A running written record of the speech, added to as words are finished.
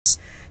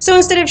So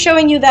instead of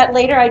showing you that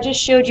later, I just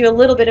showed you a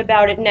little bit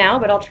about it now,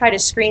 but I'll try to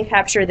screen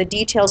capture the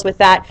details with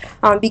that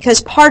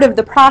because part of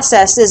the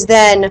process is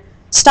then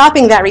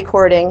stopping that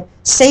recording,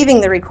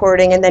 saving the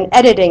recording, and then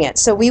editing it.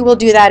 So we will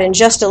do that in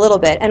just a little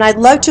bit. And I'd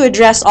love to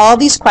address all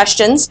these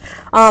questions.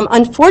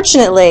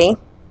 Unfortunately,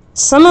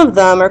 some of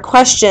them are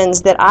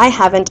questions that I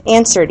haven't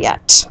answered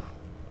yet.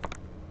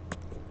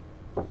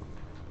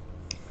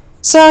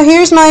 So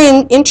here's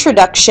my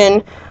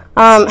introduction.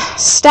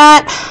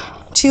 Stat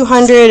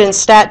 200 and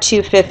Stat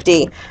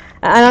 250.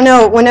 I don't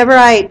know, whenever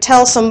I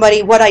tell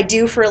somebody what I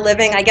do for a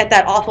living, I get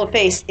that awful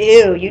face.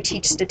 Ew, you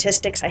teach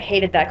statistics. I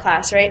hated that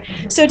class, right?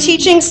 So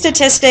teaching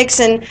statistics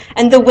and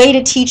the way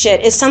to teach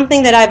it is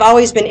something that I've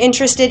always been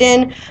interested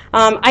in.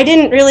 I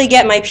didn't really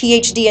get my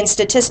PhD in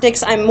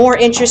statistics. I'm more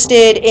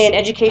interested in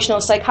educational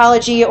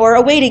psychology or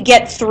a way to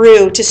get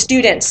through to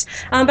students.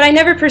 But I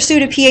never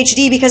pursued a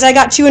PhD because I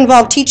got too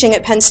involved teaching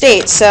at Penn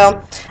State.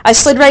 So I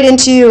slid right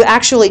into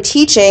actually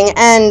teaching,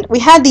 and we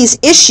had these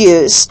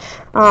issues.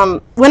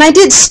 When I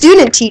did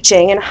student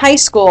teaching in high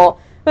school,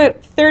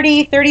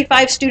 30,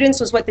 35 students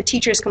was what the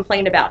teachers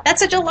complained about.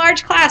 That's such a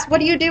large class. What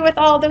do you do with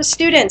all those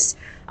students?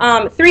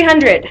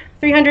 300,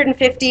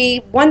 350,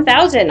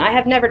 1,000. I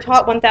have never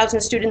taught 1,000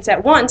 students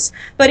at once,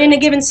 but in a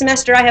given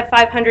semester I have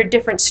 500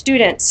 different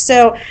students.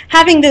 So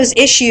having those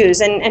issues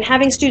and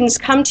having students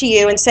come to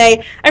you and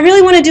say, I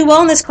really want to do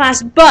well in this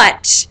class,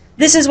 but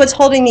this is what's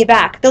holding me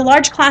back. The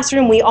large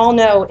classroom, we all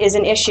know, is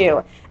an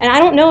issue. And I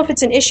don't know if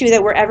it's an issue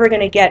that we're ever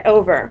going to get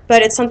over,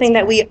 but it's something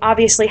that we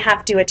obviously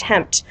have to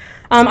attempt.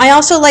 I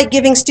also like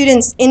giving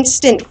students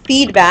instant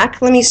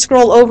feedback. Let me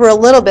scroll over a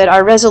little bit.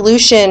 Our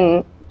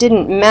resolution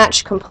didn't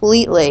match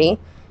completely.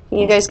 Can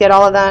you guys get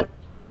all of that?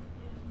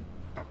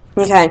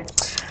 Okay.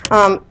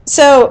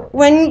 So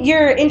when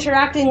you're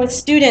interacting with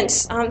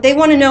students, they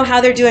want to know how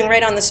they're doing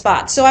right on the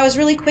spot. So I was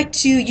really quick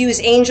to use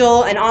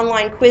Angel and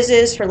online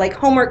quizzes for like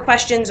homework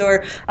questions,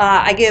 or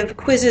I give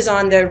quizzes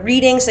on the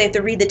reading, so they have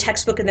to read the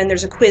textbook and then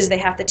there's a quiz they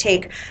have to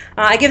take.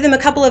 I give them a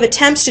couple of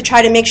attempts to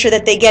try to make sure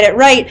that they get it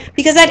right,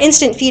 because that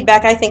instant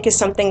feedback I think is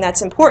something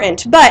that's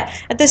important. But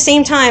at the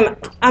same time,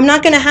 I'm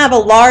not going to have a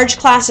large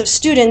class of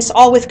students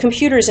all with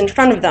computers in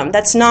front of them.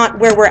 That's not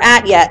where we're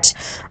at yet.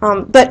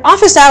 But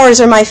office hours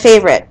are my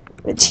favorite.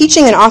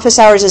 Teaching in office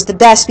hours is the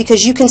best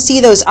because you can see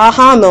those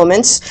aha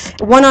moments.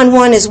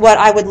 One-on-one is what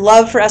I would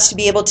love for us to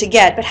be able to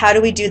get, but how do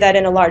we do that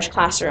in a large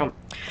classroom?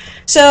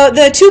 So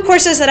the two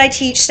courses that I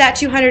teach, Stat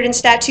 200 and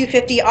Stat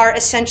 250, are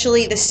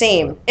essentially the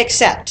same,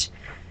 except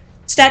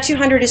Stat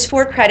 200 is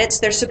 4 credits.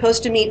 They're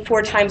supposed to meet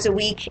 4 times a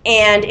week,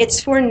 and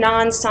it's for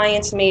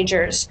non-science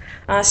majors.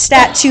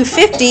 Stat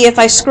 250, if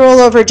I scroll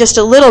over just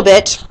a little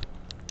bit,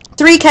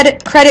 3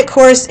 credit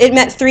course, it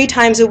met 3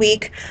 times a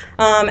week,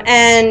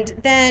 and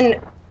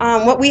then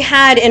what we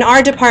had in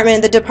our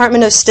department, the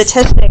Department of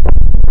Statistics,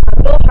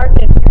 Bill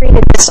Hartnett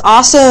created this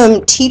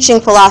awesome teaching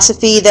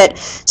philosophy that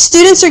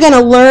students are going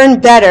to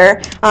learn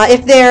better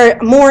if they're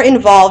more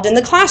involved in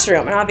the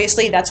classroom. And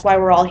obviously that's why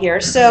we're all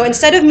here. So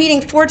instead of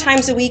meeting 4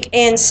 times a week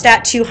in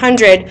Stat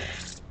 200,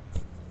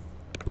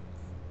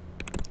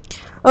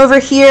 over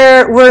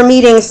here, we're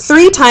meeting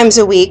 3 times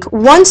a week,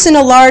 once in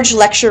a large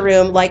lecture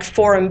room like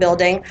forum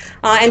building,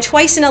 and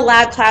twice in a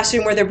lab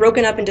classroom where they're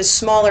broken up into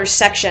smaller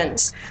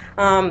sections.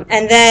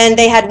 And then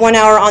they had 1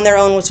 hour on their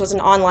own, which was an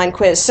online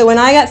quiz. So when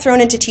I got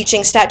thrown into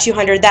teaching Stat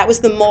 200, that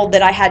was the mold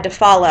that I had to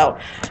follow.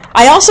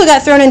 I also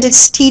got thrown into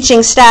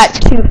teaching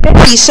Stat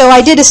 250, so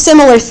I did a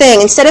similar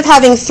thing. Instead of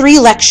having 3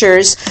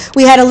 lectures,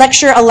 we had a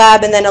lecture, a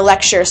lab, and then a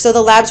lecture. So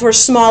the labs were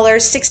smaller,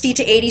 60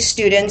 to 80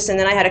 students, and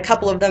then I had a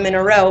couple of them in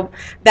a row,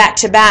 back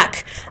to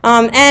back.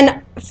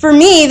 And for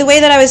me, the way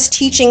that I was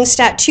teaching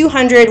Stat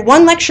 200,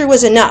 1 lecture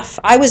was enough.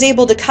 I was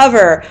able to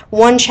cover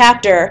 1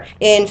 chapter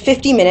in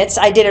 50 minutes.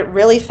 I did it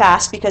really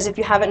fast because if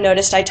you haven't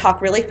noticed, I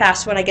talk really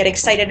fast when I get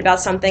excited about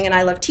something, and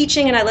I love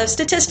teaching and I love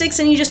statistics,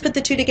 and you just put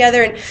the two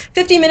together, and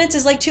 50 minutes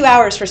is like 2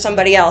 hours for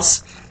somebody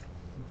else.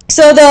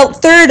 So the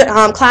third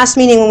class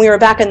meeting, when we were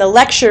back in the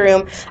lecture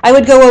room, I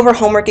would go over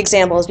homework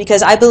examples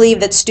because I believe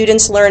that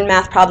students learn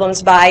math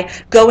problems by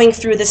going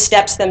through the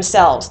steps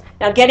themselves.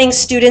 Now, getting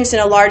students in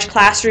a large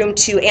classroom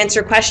to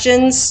answer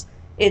questions,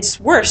 it's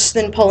worse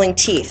than pulling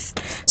teeth.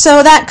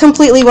 So that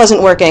completely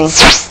wasn't working.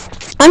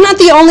 I'm not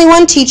the only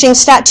one teaching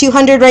Stat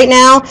 200 right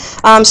now,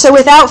 so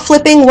without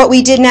flipping, what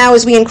we did now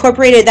is we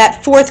incorporated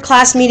that 4th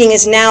class meeting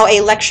is now a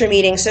lecture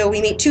meeting. So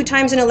we meet 2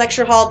 times in a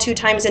lecture hall, 2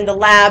 times in the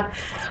lab.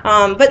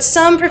 But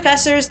some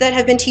professors that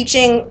have been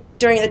teaching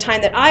during the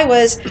time that I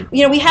was,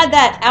 we had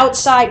that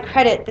outside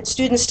credit that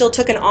students still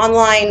took an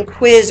online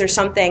quiz or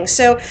something.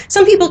 So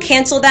some people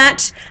cancel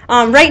that.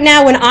 Right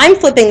now, when I'm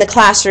flipping the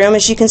classroom,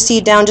 as you can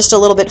see down just a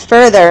little bit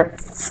further,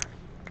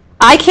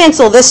 I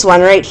cancel this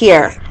one right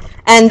here.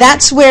 And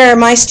that's where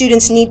my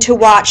students need to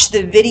watch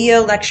the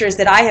video lectures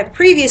that I have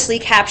previously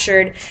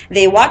captured.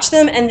 They watch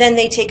them and then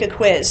they take a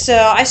quiz. So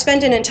I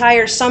spent an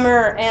entire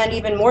summer and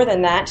even more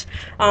than that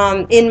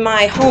in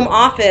my home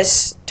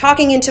office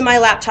talking into my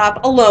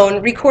laptop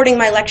alone, recording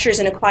my lectures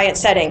in a quiet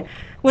setting.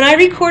 When I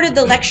recorded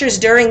the lectures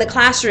during the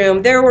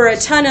classroom, there were a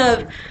ton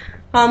of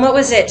What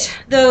was it?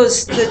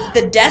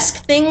 The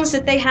desk things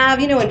that they have,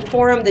 you know, in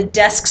Forum, the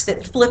desks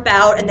that flip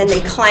out and then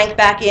they clank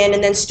back in,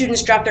 and then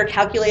students drop their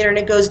calculator and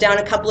it goes down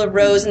a couple of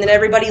rows and then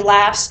everybody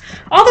laughs.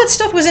 All that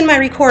stuff was in my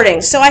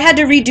recording, so I had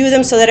to redo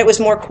them so that it was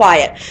more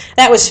quiet.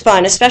 That was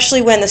fun,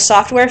 especially when the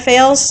software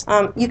fails.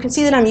 You can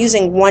see that I'm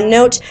using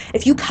OneNote.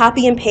 If you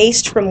copy and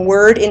paste from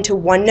Word into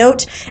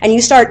OneNote and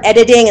you start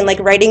editing and like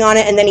writing on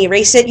it and then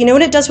erase it, you know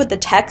what it does with the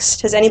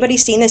text? Has anybody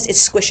seen this? It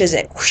squishes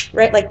it,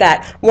 right like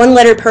that. One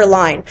letter per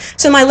line.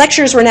 So my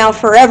lectures were now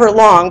forever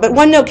long, but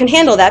OneNote can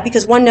handle that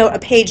because OneNote, a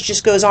page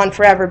just goes on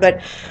forever.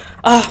 But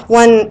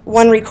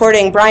one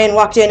recording, Brian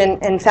walked in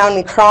and found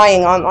me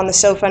crying on the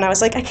sofa, and I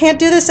was like, I can't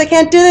do this,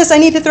 I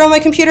need to throw my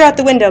computer out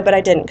the window, but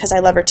I didn't because I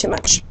love her too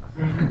much.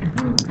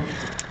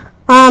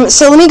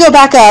 So let me go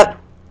back up.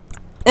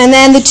 And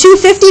then the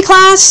 250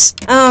 class,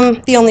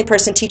 the only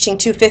person teaching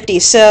 250.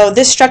 So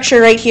this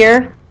structure right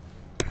here,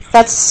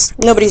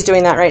 nobody's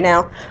doing that right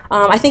now.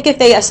 I think if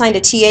they assigned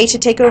a TA to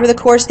take over the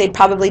course, they'd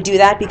probably do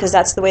that because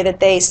that's the way that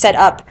they set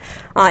up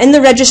in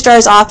the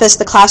registrar's office,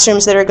 the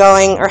classrooms that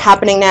are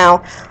happening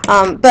now.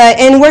 But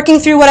in working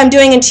through what I'm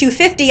doing in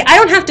 250, I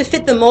don't have to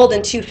fit the mold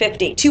in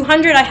 250.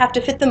 200, I have to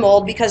fit the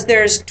mold because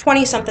there's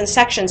 20-something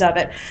sections of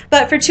it.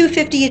 But for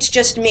 250, it's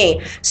just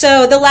me.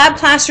 So the lab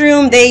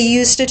classroom, they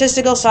use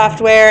statistical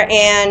software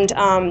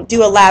and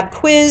do a lab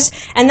quiz,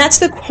 and that's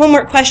the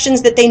homework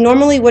questions that they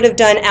normally would have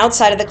done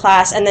outside of the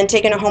class and then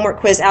taken a homework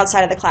quiz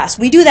outside of the class.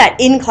 We do that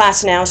in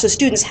class now, so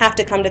students have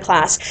to come to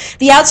class.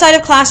 The outside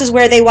of class is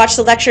where they watch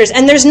the lectures,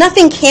 and there's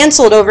nothing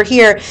canceled over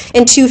here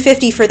in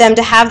 250 for them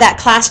to have that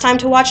class time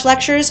to watch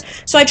lectures,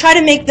 so I try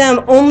to make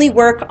them only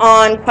work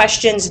on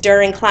questions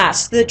during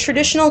class. The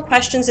traditional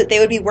questions that they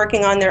would be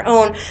working on their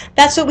own,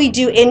 that's what we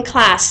do in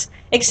class.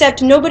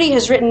 Except nobody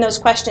has written those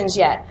questions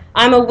yet.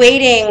 I'm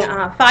awaiting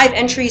 5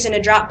 entries in a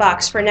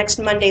Dropbox for next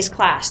Monday's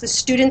class. The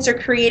students are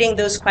creating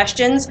those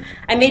questions.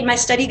 I made my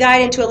study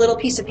guide into a little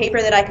piece of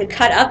paper that I could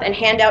cut up and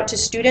hand out to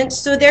students.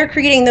 So they're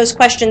creating those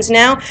questions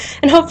now,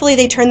 and hopefully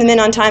they turn them in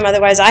on time,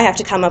 otherwise I have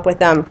to come up with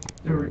them.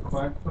 They're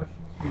required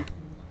questions?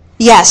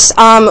 Yes.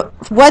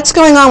 What's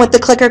going on with the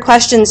clicker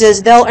questions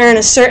is they'll earn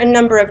a certain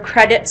number of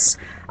credits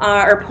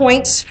or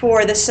points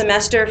for the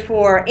semester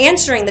for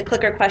answering the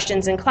clicker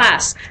questions in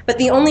class. But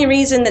the only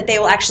reason that they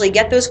will actually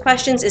get those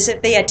questions is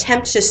if they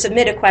attempt to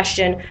submit a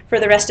question for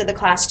the rest of the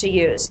class to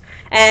use.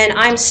 And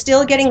I'm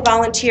still getting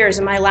volunteers.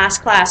 In my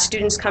last class,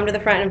 students come to the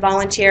front and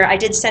volunteer. I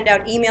did send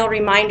out email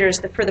reminders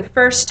that for the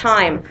first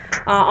time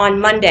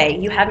on Monday,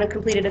 you haven't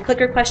completed a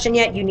clicker question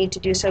yet, you need to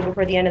do so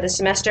before the end of the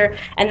semester.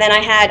 And then I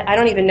had, I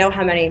don't even know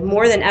how many,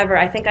 more than ever.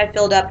 I think I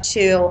filled up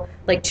to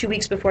like 2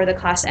 weeks before the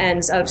class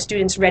ends of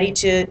students ready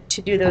to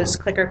do those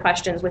clicker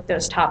questions with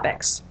those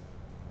topics.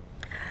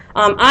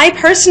 I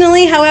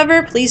personally,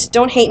 however, please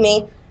don't hate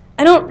me,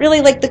 I don't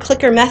really like the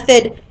clicker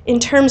method in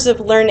terms of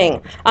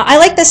learning. I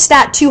like the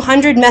Stat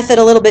 200 method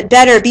a little bit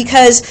better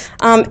because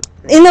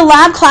in the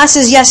lab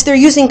classes, yes, they're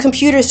using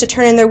computers to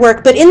turn in their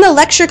work, but in the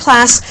lecture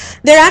class,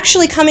 they're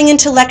actually coming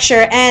into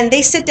lecture and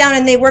they sit down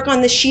and they work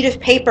on this sheet of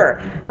paper.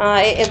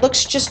 It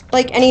looks just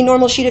like any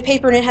normal sheet of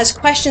paper and it has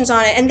questions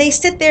on it, and they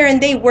sit there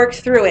and they work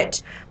through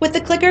it. With the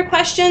clicker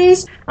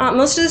questions,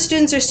 most of the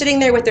students are sitting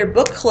there with their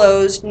book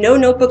closed, no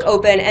notebook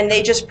open, and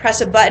they just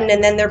press a button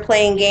and then they're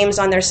playing games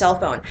on their cell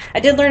phone. I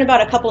did learn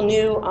about a couple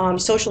new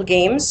social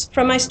games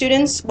from my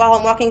students while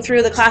I'm walking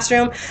through the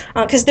classroom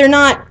because they're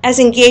not as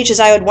engaged as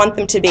I would want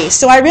them to be.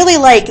 So I really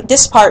like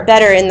this part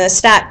better in the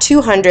Stat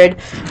 200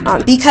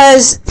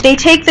 because they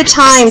take the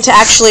time to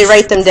actually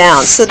write them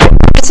down. So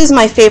this is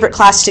my favorite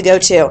class to go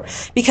to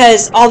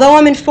because although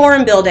I'm in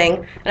forum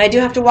building and I do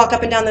have to walk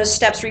up and down those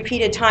steps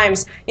repeated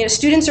times, you know,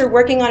 students are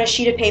working on a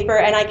sheet of paper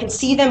and I can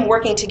see them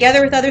working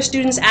together with other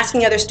students,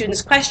 asking other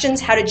students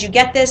questions, how did you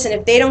get this? And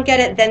if they don't get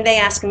it, then they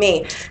ask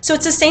me. So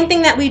it's the same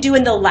thing that we do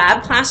in the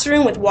lab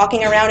classroom with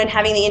walking around and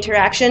having the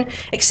interaction,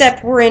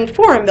 except we're in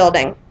forum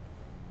building.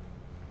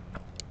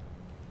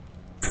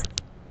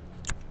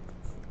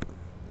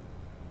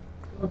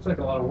 Looks like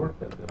a lot of work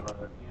that's done on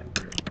that hand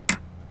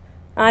grading.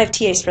 I have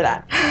TAs for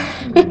that.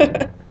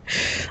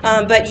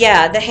 But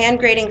yeah, the hand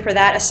grading for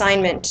that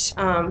assignment.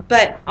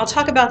 But I'll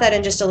talk about that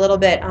in just a little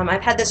bit.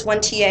 I've had this one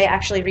TA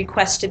actually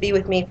request to be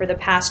with me for the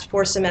past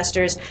 4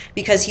 semesters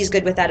because he's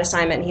good with that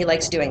assignment and he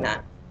likes doing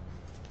that.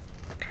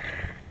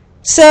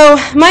 So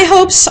my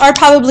hopes are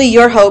probably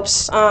your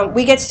hopes.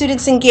 We get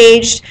students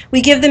engaged. We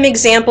give them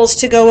examples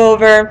to go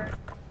over.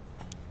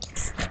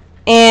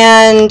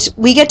 And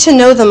we get to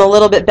know them a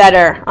little bit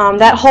better.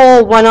 That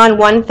whole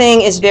one-on-one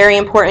thing is very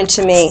important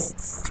to me.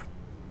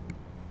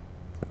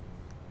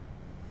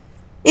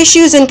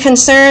 Issues and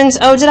concerns.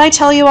 Oh, did I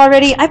tell you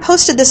already? I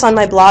posted this on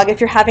my blog. If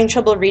you're having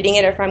trouble reading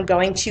it or if I'm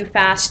going too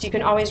fast, you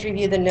can always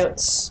review the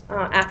notes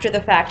after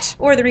the fact,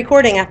 or the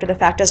recording after the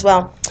fact as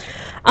well.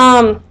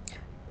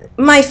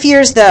 My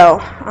fears,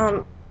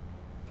 though.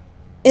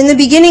 In the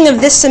beginning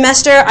of this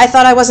semester, I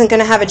thought I wasn't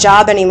going to have a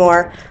job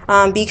anymore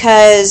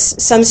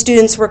because some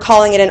students were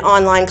calling it an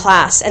online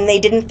class, and they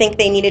didn't think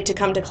they needed to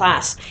come to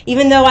class.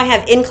 Even though I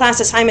have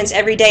in-class assignments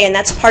every day, and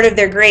that's part of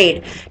their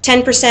grade,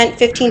 10%,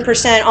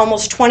 15%,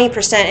 almost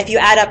 20% if you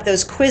add up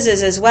those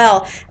quizzes as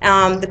well,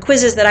 the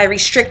quizzes that I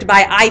restrict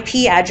by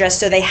IP address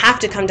so they have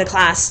to come to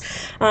class.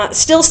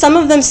 Still, some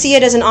of them see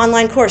it as an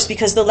online course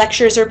because the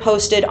lectures are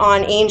posted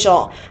on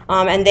Angel,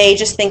 and they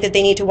just think that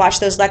they need to watch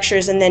those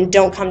lectures and then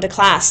don't come to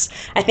class.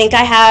 I think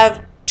I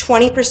have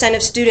 20%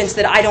 of students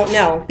that I don't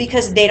know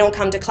because they don't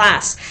come to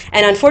class.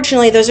 And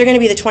unfortunately, those are going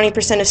to be the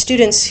 20% of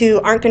students who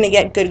aren't going to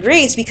get good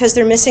grades because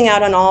they're missing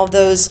out on all of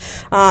those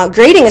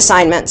grading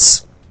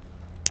assignments.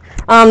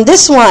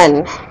 This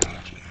one.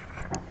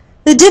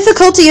 The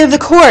difficulty of the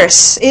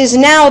course is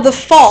now the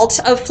fault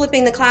of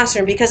flipping the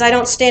classroom because I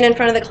don't stand in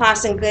front of the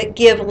class and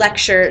give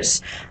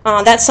lectures.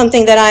 That's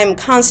something that I'm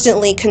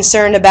constantly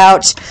concerned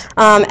about.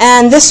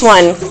 And this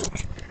one.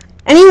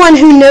 Anyone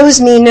who knows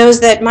me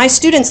knows that my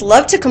students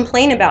love to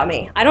complain about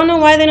me. I don't know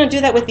why they don't do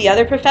that with the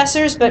other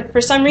professors, but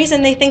for some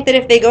reason they think that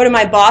if they go to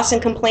my boss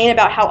and complain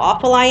about how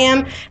awful I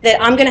am,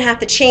 that I'm going to have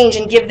to change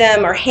and give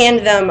them or hand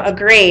them a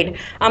grade.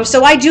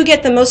 So I do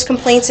get the most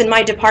complaints in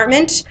my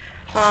department.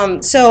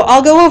 So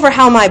I'll go over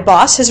how my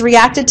boss has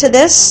reacted to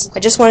this.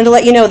 I just wanted to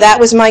let you know that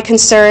was my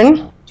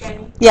concern.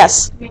 Jenny?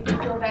 Yes. Make you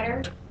feel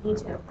better? Me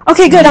too.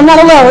 Okay, good. I'm not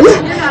alone.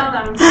 You're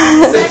not alone.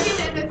 The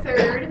second and the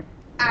third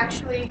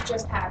actually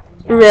just happened.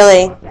 Yes.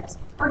 Really? Yes.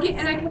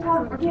 And I can tell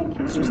them, organic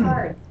chemistry is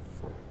hard.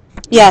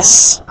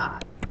 Yes.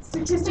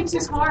 Statistics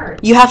is hard.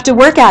 You have to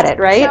work at it,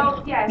 right?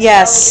 So, yes.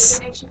 Yes. So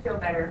if it makes you feel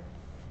better.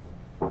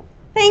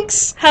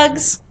 Thanks.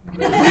 Hugs.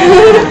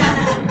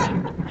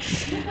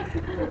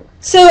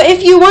 So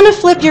if you want to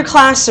flip your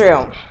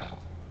classroom,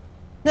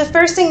 the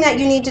first thing that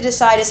you need to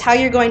decide is how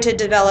you're going to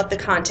develop the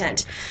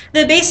content.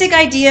 The basic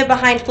idea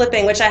behind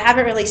flipping, which I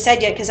haven't really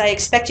said yet because I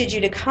expected you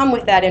to come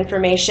with that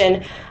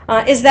information,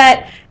 is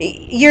that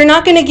you're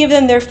not going to give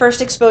them their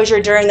first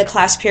exposure during the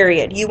class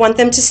period. You want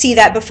them to see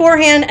that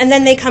beforehand, and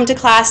then they come to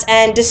class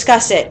and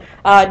discuss it.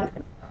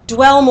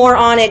 Dwell more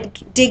on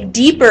it, dig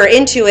deeper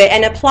into it,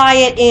 and apply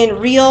it in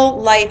real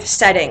life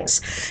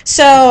settings.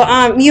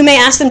 So you may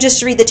ask them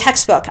just to read the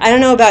textbook. I don't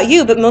know about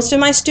you, but most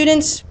of my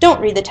students don't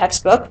read the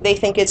textbook. They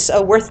think it's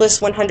a worthless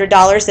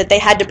 $100 that they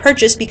had to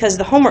purchase because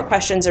the homework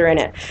questions are in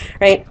it,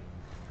 right?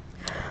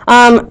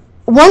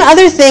 One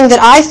other thing that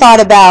I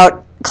thought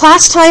about,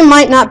 class time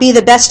might not be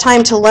the best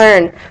time to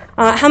learn.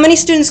 How many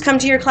students come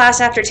to your class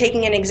after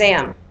taking an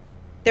exam?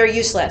 They're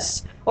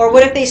useless. Or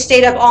what if they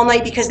stayed up all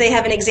night because they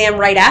have an exam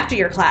right after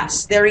your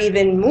class? They're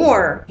even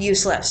more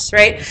useless,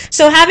 right?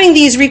 So having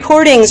these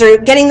recordings or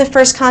getting the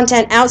first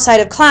content outside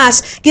of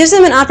class gives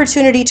them an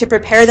opportunity to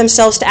prepare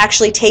themselves to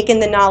actually take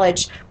in the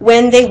knowledge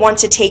when they want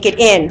to take it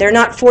in. They're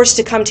not forced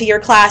to come to your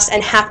class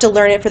and have to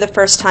learn it for the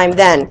first time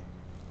then.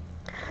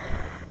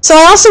 So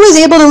I also was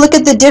able to look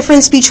at the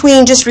difference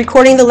between just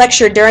recording the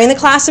lecture during the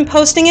class and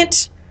posting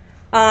it,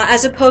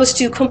 as opposed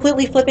to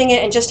completely flipping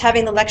it and just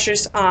having the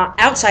lectures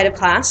outside of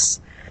class.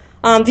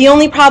 The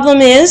only problem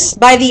is,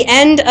 by the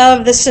end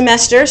of the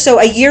semester, so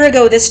a year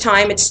ago this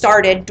time, it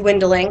started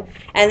dwindling,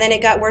 and then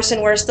it got worse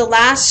and worse. The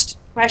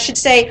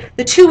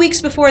 2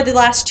 weeks before the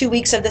last 2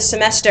 weeks of the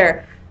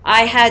semester,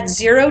 I had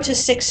 0 to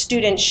 6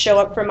 students show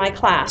up for my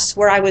class,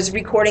 where I was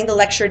recording the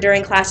lecture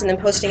during class and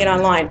then posting it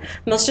online.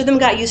 Most of them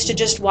got used to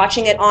just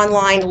watching it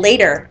online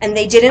later, and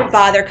they didn't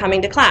bother coming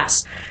to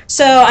class.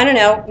 So, I don't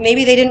know,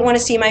 maybe they didn't want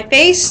to see my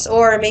face,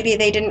 or maybe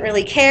they didn't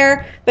really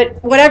care,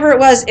 but whatever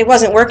it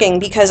wasn't working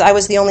because I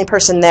was the only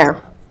person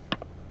there.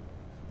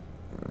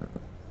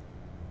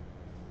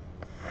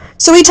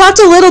 So we talked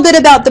a little bit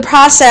about the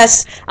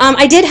process.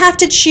 I did have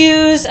to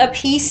choose a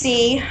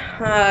PC,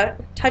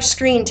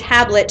 touchscreen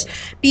tablet,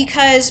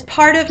 because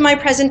part of my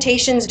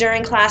presentations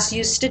during class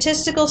used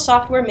statistical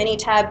software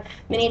Minitab.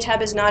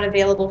 Minitab is not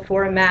available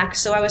for a Mac,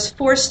 so I was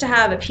forced to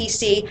have a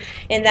PC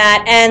in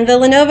that. And the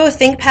Lenovo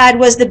ThinkPad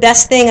was the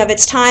best thing of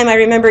its time. I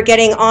remember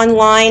getting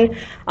online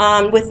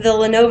with the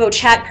Lenovo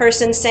chat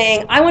person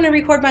saying, I want to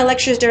record my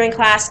lectures during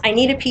class. I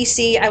need a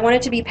PC. I want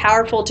it to be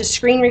powerful to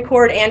screen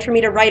record and for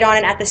me to write on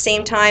it at the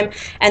same time.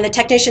 And the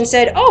technician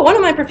said, oh, one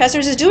of my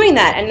professors is doing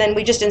that. And then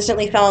we just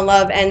instantly fell in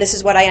love, and this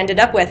is what I ended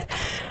up with.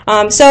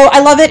 So I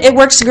love it. It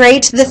works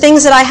great. The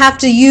things that I have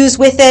to use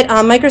with it,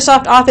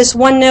 Microsoft Office,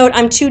 OneNote,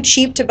 I'm too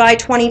cheap to buy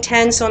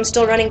 2010, so I'm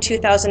still running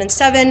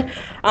 2007.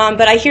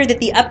 But I hear that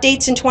the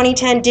updates in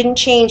 2010 didn't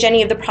change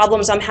any of the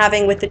problems I'm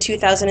having with the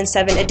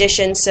 2007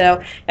 edition,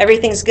 so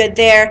everything's good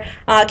there.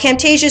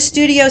 Camtasia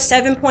Studio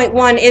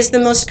 7.1 is the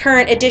most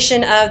current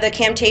edition of the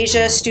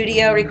Camtasia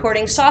Studio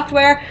recording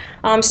software.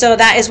 So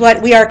that is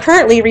what we are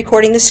currently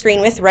recording the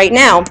screen with right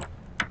now.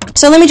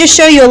 So let me just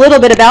show you a little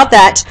bit about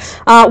that.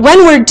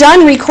 When we're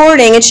done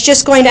recording, it's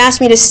just going to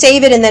ask me to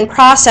save it and then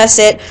process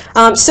it.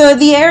 So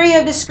the area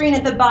of the screen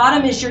at the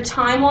bottom is your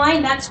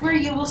timeline. That's where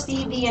you will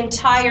see the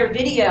entire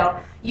video.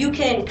 You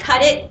can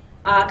cut it,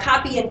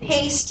 copy and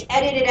paste,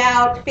 edit it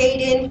out,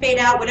 fade in, fade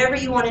out, whatever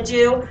you want to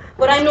do.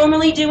 What I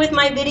normally do with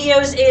my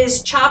videos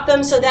is chop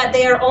them so that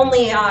they are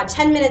only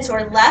 10 minutes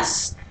or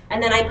less,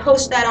 and then I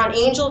post that on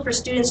Angel for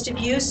students to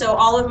view. So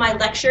all of my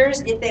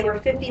lectures, if they were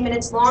 50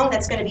 minutes long,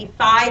 that's going to be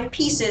 5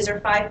 pieces or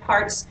 5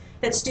 parts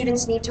that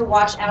students need to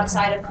watch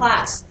outside of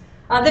class.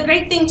 The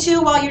great thing,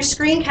 too, while you're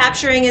screen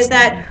capturing is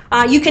that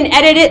you can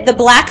edit it. The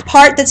black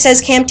part that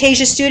says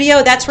Camtasia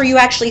Studio, that's where you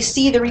actually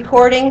see the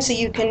recording, so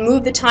you can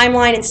move the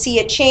timeline and see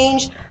it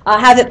change,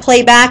 have it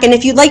play back. And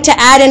if you'd like to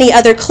add any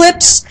other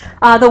clips,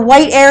 the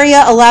white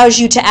area allows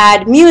you to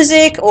add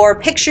music or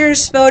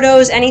pictures,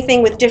 photos,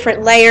 anything with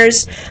different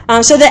layers.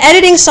 So the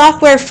editing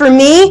software, for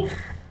me,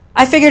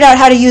 I figured out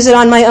how to use it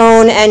on my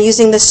own and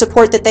using the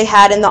support that they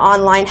had in the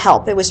online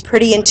help. It was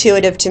pretty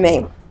intuitive to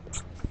me.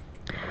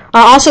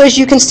 Also, as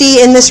you can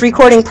see in this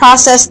recording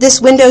process, this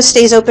window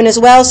stays open as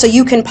well, so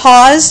you can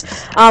pause.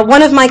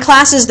 One of my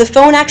classes, the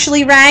phone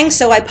actually rang,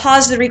 so I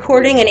paused the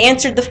recording and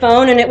answered the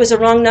phone, and it was a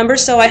wrong number,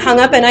 so I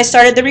hung up and I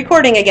started the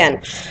recording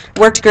again.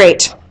 Worked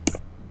great.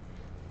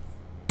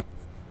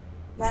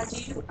 Now,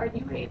 are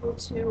you able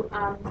to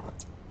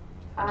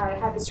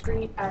have a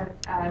screen,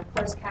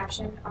 closed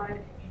caption on it?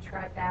 Have you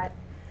tried that?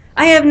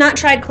 I have not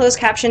tried closed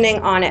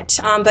captioning on it,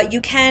 but you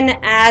can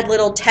add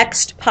little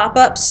text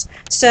pop-ups.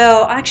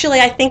 So actually,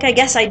 I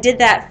guess I did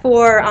that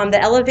for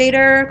the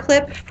elevator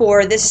clip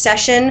for this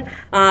session.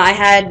 I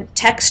had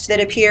text that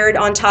appeared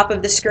on top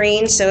of the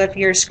screen, so if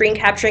you're screen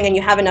capturing and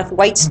you have enough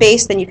white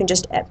space, then you can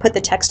just put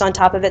the text on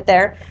top of it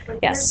there. But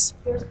yes.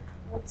 There's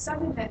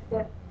something that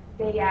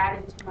they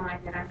added to mine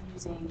that I'm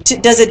using.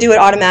 Does it do it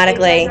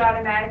automatically? It does it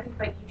automatically,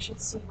 but you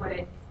should see what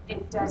it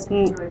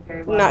doesn't do it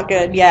very well. Not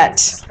good yet.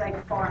 It's like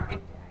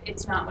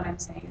it's not what I'm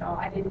saying at all.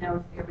 I didn't know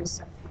if there was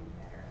something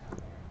better out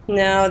there.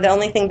 No, the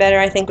only thing better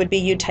I think would be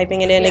you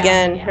typing it in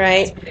again, yeah,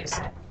 right? That's what they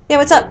said. Yeah,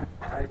 what's up?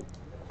 I think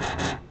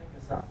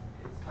it's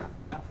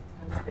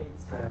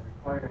states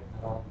requiring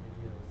that all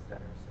videos that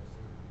are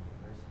associated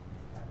with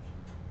university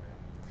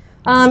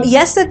captioned, right?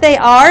 Yes, that they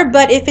are,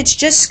 but if it's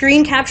just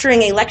screen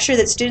capturing a lecture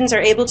that students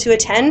are able to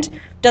attend,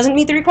 doesn't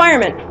meet the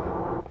requirement.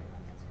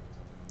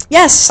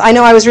 Yes, I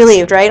know, I was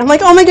relieved, right? I'm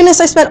like, oh my goodness,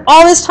 I spent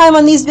all this time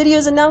on these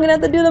videos and now I'm going to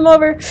have to do them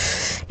over.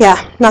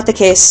 Yeah, not the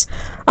case.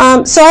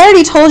 So I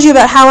already told you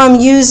about how I'm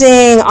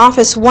using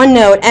Office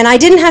OneNote, and I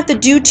didn't have to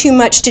do too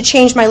much to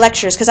change my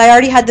lectures because I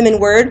already had them in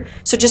Word,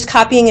 so just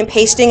copying and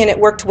pasting and it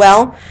worked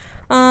well.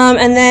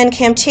 And then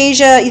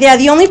Camtasia, yeah,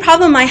 the only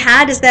problem I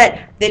had is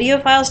that video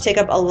files take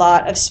up a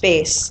lot of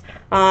space.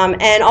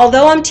 And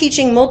although I'm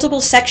teaching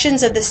multiple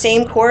sections of the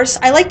same course,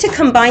 I like to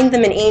combine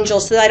them in Angel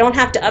so that I don't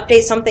have to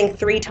update something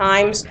 3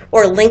 times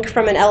or link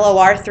from an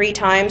LOR 3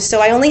 times.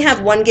 So I only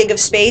have 1 gig of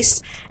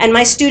space, and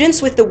my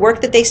students, with the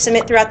work that they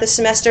submit throughout the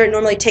semester, it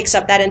normally takes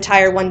up that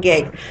entire 1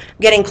 gig. I'm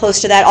getting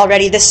close to that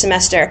already this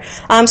semester.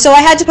 So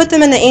I had to put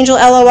them in the Angel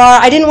LOR.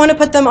 I didn't want to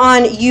put them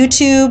on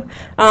YouTube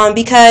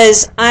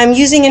because I'm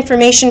using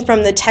information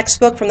from the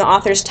textbook, from the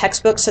author's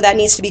textbook, so that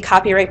needs to be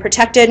copyright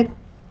protected.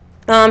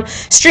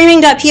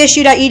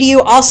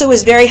 Streaming.psu.edu also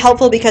was very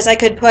helpful because I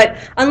could put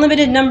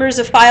unlimited numbers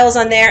of files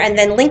on there and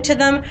then link to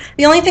them.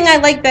 The only thing I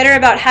like better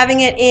about having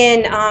it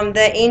in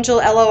the Angel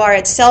LOR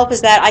itself is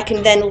that I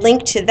can then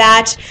link to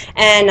that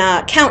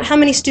and count how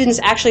many students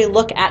actually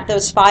look at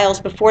those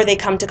files before they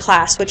come to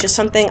class, which is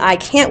something I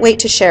can't wait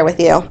to share with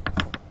you.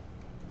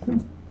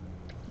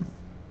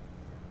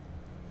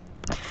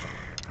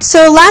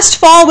 So last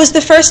fall was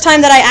the first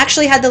time that I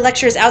actually had the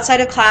lectures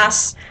outside of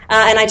class,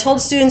 and I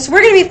told students,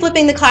 we're going to be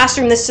flipping the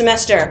classroom this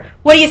semester.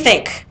 What do you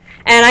think?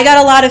 And I got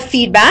a lot of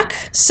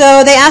feedback.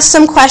 So they asked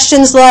some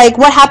questions like,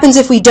 what happens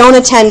if we don't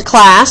attend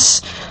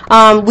class?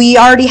 We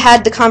already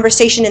had the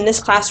conversation in this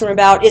classroom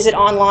about, is it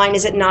online,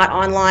 is it not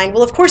online?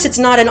 Well, of course it's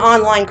not an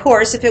online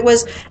course. If it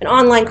was an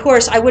online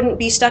course, I wouldn't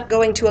be stuck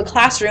going to a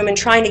classroom and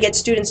trying to get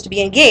students to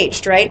be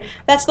engaged, right?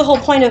 That's the whole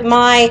point of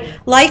my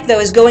life, though,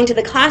 is going to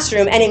the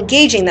classroom and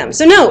engaging them.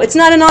 So no, it's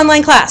not an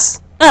online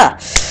class.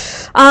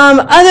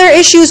 Other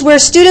issues where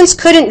students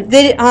couldn't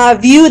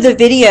view the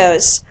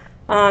videos.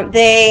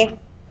 They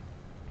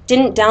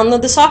didn't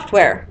download the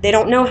software. They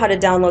don't know how to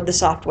download the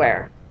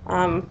software.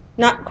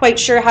 Not quite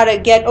sure how to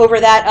get over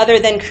that other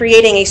than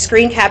creating a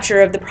screen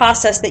capture of the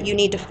process that you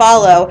need to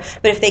follow.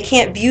 But if they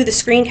can't view the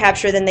screen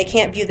capture, then they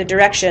can't view the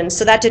directions.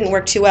 So that didn't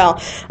work too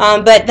well.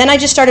 But then I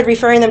just started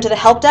referring them to the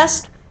help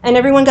desk, and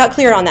everyone got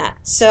clear on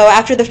that. So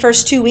after the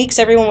first 2 weeks,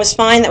 everyone was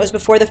fine. That was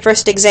before the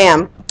first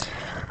exam.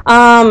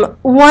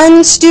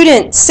 One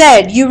student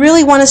said, "You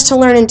really want us to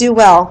learn and do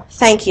well.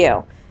 Thank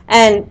you."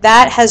 And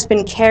that has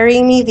been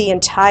carrying me the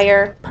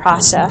entire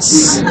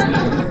process.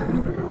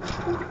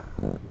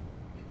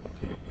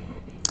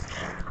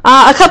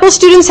 A couple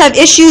students have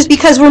issues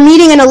because we're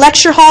meeting in a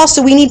lecture hall,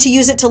 so we need to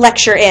use it to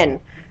lecture in.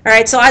 All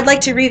right, so I'd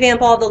like to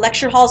revamp all the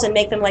lecture halls and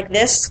make them like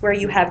this, where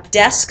you have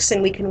desks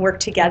and we can work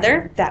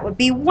together. That would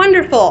be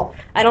wonderful.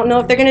 I don't know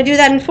if they're going to do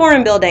that in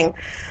forum building.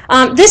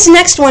 This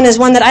next one is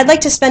one that I'd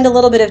like to spend a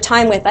little bit of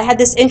time with. I had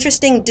this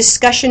interesting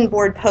discussion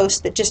board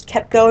post that just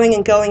kept going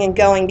and going and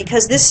going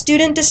because this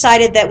student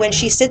decided that when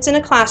she sits in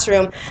a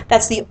classroom,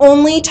 that's the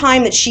only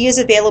time that she is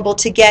available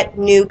to get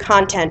new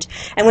content.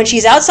 And when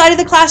she's outside of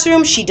the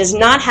classroom, she does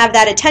not have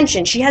that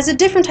attention. She has a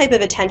different type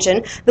of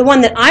attention, the one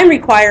that I'm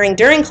requiring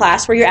during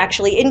class where you're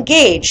actually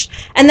engaged.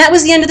 And that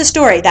was the end of the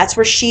story. That's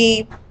where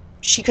she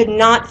could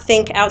not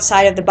think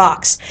outside of the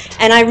box.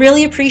 And I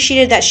really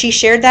appreciated that she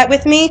shared that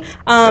with me,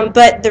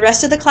 but the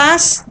rest of the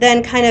class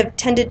then kind of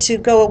tended to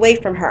go away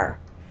from her.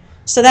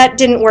 So that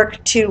didn't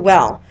work too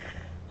well.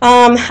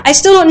 I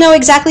still don't know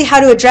exactly how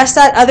to address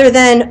that other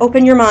than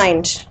open your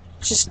mind.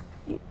 Just,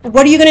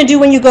 what are you going to do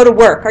when you go to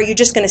work? Are you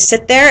just going to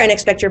sit there and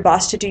expect your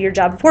boss to do your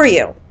job for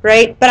you,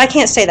 right? But I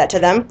can't say that to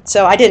them,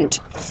 so I didn't.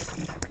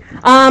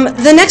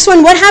 The next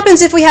one, what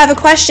happens if we have a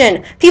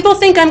question? People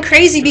think I'm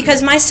crazy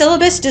because my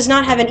syllabus does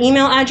not have an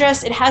email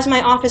address. It has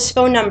my office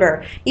phone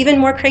number. Even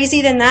more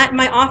crazy than that,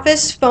 my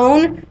office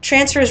phone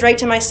transfers right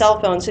to my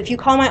cell phone. So if you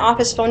call my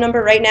office phone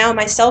number right now,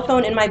 my cell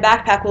phone in my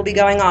backpack will be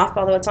going off,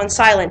 although it's on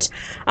silent.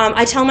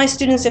 I tell my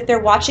students if they're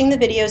watching the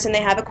videos and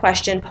they have a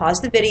question,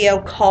 pause the video,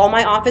 call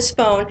my office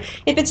phone.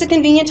 If it's a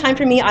convenient time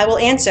for me, I will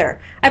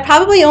answer. I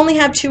probably only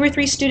have 2 or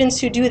 3 students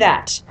who do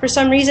that. For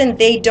some reason,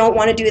 they don't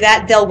want to do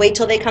that. They'll wait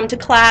till they come to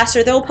class,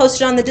 or they'll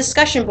post it on the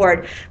discussion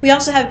board. We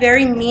also have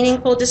very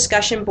meaningful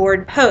discussion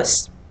board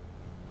posts.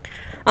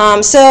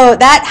 So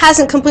that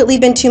hasn't completely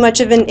been too much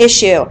of an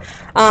issue.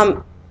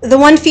 The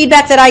one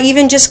feedback that I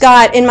even just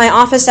got in my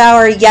office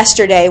hour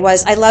yesterday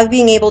was I love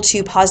being able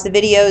to pause the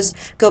videos,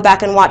 go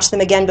back and watch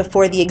them again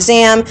before the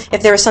exam.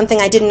 If there was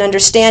something I didn't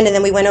understand and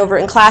then we went over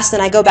it in class,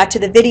 then I go back to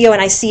the video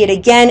and I see it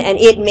again and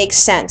it makes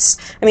sense.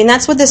 I mean,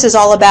 that's what this is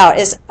all about,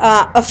 is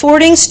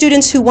affording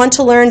students who want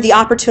to learn the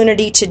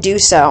opportunity to do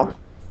so.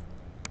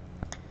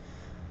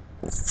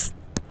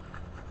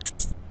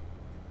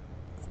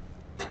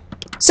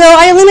 So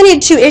I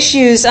eliminated 2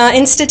 issues.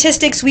 In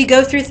statistics, we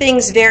go through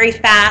things very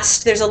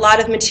fast. There's a lot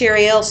of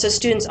material, so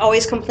students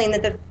always complain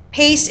that the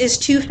pace is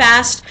too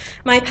fast.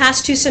 My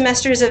past 2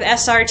 semesters of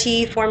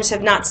SRT forms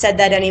have not said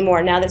that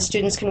anymore, now that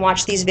students can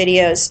watch these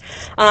videos.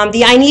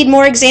 The I need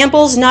more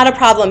examples, not a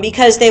problem,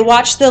 because they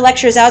watch the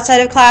lectures outside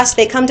of class,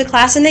 they come to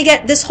class, and they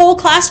get this whole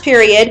class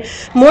period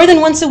more than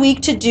once a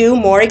week to do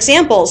more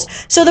examples.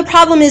 So the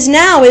problem is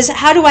now is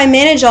how do I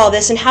manage all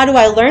this and how do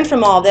I learn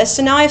from all this?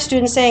 So now I have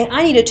students saying,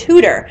 I need a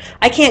tutor.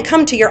 I can't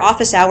come to your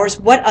office hours.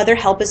 What other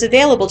help is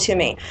available to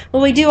me?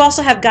 Well, we do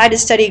also have guided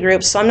study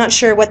groups, so I'm not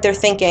sure what they're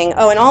thinking.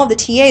 Oh, and all of the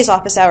TAs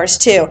office hours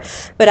too,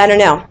 but I don't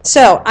know.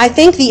 So I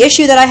think the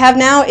issue that I have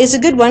now is a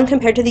good one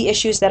compared to the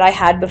issues that I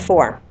had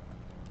before.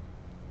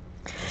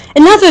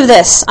 Enough of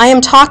this. I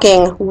am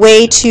talking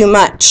way too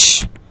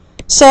much.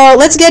 So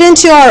let's get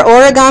into our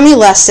origami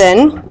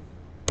lesson.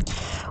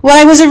 What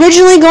I was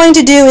originally going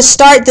to do is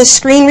start the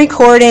screen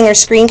recording or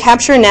screen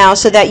capture now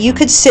so that you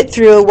could sit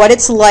through what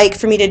it's like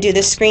for me to do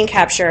this screen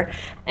capture.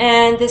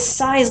 And this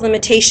size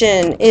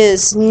limitation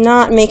is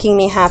not making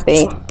me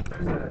happy.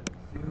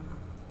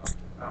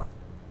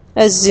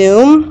 A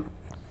zoom?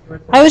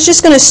 I was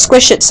just going to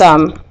squish it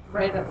some.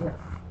 Right up here.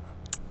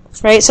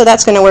 Right, so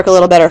that's going to work a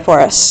little better for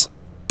us.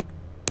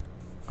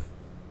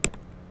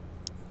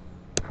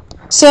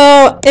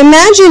 So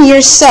imagine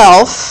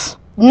yourself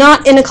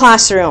not in a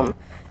classroom.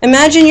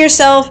 Imagine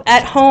yourself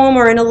at home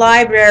or in a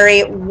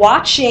library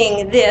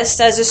watching this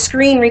as a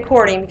screen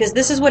recording, because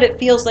this is what it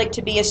feels like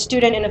to be a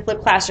student in a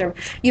flipped classroom.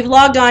 You've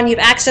logged on, you've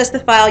accessed the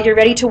file, you're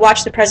ready to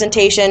watch the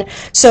presentation.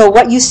 So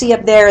what you see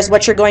up there is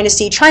what you're going to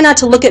see. Try not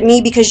to look at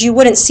me because you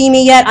wouldn't see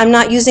me yet. I'm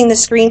not using the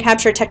screen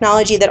capture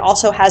technology that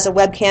also has a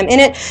webcam in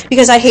it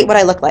because I hate what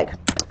I look like.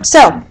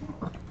 So,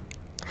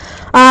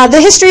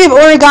 the history of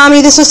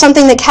origami, this was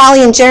something that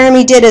Callie and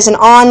Jeremy did as an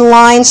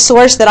online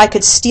source that I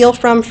could steal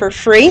from for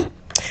free.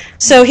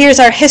 So here's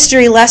our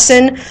history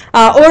lesson.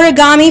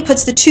 Origami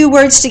puts the 2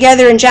 words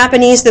together in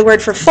Japanese, the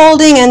word for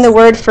folding and the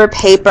word for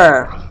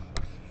paper.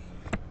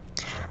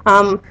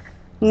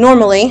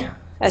 Normally,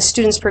 as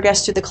students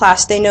progress through the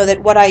class, they know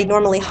that what I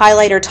normally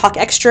highlight or talk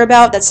extra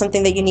about, that's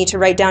something that you need to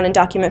write down and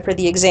document for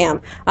the exam.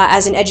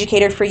 As an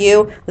educator for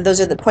you, those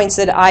are the points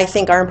that I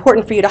think are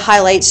important for you to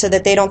highlight so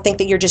that they don't think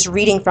that you're just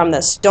reading from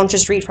this. Don't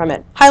just read from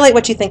it. Highlight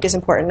what you think is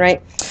important,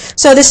 right?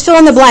 So this fill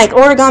in the blank,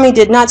 origami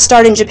did not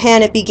start in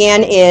Japan. It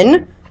began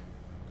in,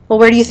 well,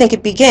 where do you think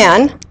it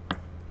began?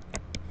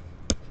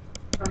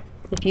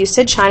 If you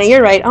said China,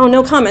 you're right. Oh,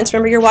 no comments.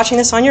 Remember, you're watching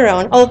this on your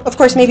own. Oh, of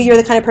course, maybe you're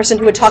the kind of person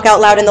who would talk out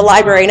loud in the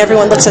library and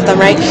everyone looks at them,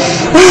 right?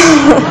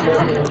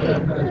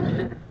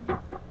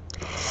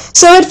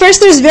 So at first,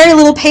 there's very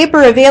little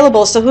paper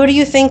available. So who do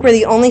you think were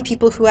the only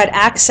people who had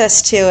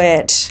access to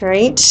it,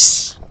 right?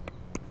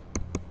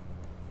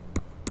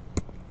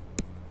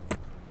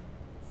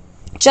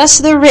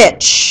 Just the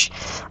rich.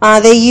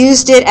 They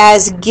used it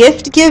as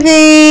gift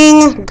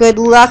giving, good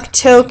luck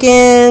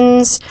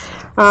tokens,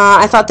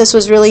 I thought this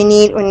was really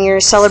neat when you're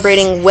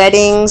celebrating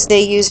weddings.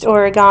 They used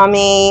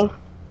origami.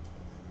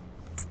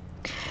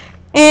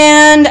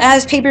 And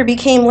as paper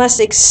became less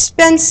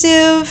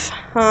expensive,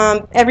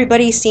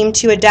 everybody seemed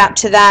to adapt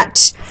to that.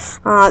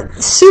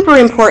 Super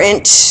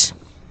important,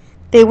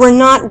 they were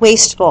not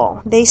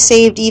wasteful. They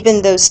saved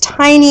even those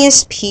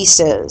tiniest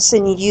pieces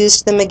and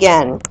used them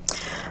again.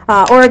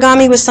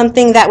 Origami was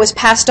something that was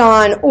passed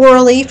on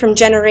orally from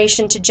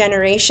generation to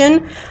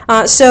generation.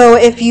 So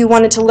if you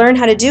wanted to learn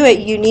how to do it,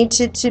 you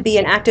needed to be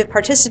an active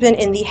participant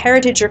in the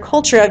heritage or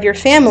culture of your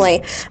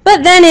family.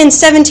 But then in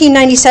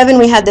 1797,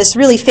 we had this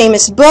really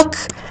famous book.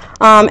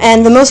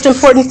 And the most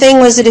important thing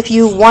was that if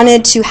you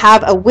wanted to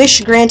have a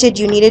wish granted,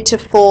 you needed to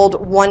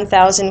fold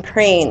 1,000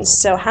 cranes.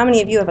 So how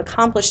many of you have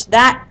accomplished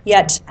that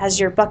yet as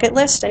your bucket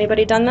list?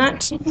 Anybody done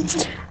that?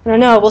 I don't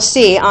know. We'll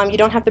see. You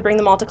don't have to bring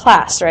them all to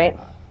class, right?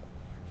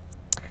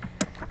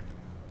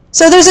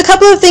 So there's a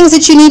couple of things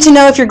that you need to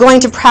know if you're going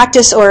to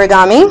practice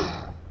origami,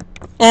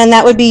 and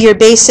that would be your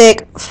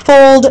basic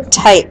fold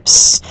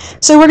types.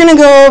 So we're going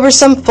to go over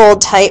some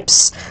fold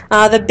types.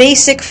 The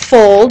basic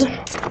fold,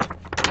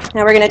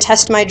 now we're going to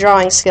test my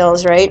drawing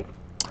skills, right?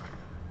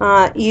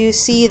 You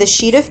see the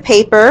sheet of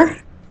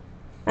paper,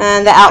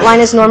 and the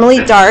outline is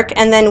normally dark,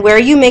 and then where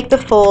you make the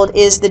fold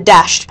is the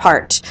dashed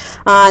part.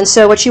 And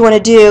so what you want to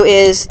do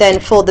is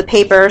then fold the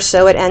paper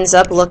so it ends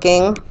up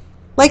looking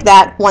like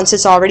that once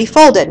it's already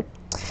folded.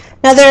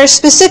 Now there are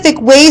specific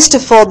ways to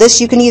fold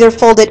this. You can either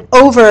fold it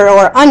over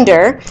or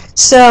under.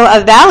 So a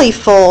valley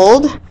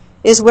fold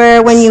is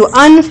where when you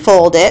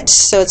unfold it,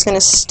 so it's going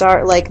to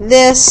start like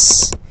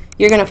this,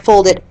 you're going to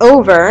fold it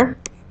over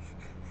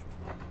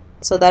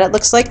so that it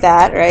looks like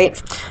that, right?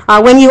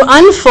 When you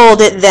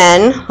unfold it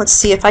then, let's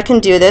see if I can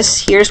do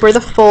this. Here's where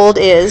the fold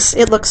is.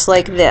 It looks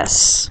like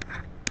this.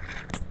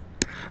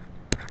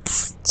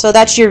 So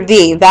that's your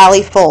V,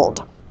 valley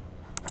fold.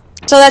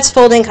 So that's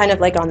folding kind of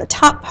like on the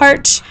top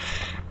part.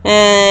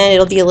 And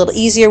it'll be a little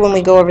easier when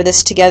we go over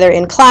this together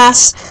in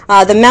class.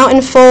 The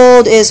mountain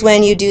fold is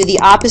when you do the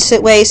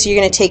opposite way, so you're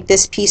going to take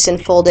this piece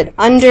and fold it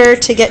under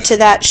to get to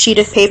that sheet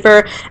of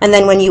paper, and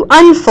then when you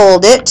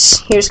unfold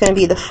it, here's going to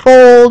be the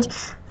fold.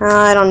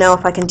 I don't know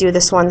if I can do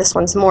this one. This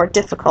one's more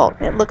difficult.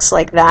 It looks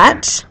like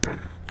that.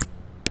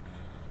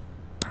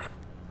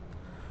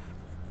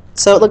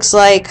 So it looks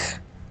like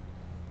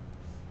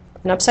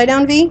an upside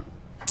down V.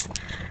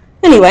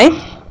 Anyway,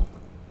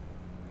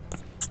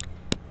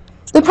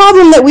 the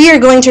problem that we are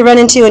going to run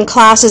into in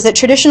class is that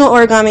traditional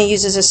origami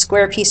uses a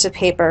square piece of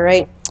paper,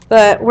 right?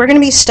 But we're going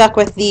to be stuck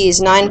with these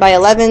 9 by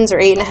 11s or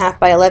 8.5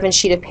 by 11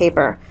 sheet of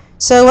paper.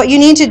 So what you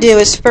need to do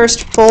is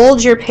first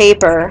fold your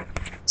paper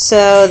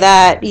so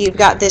that you've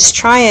got this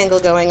triangle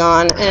going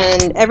on,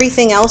 and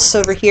everything else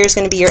over here is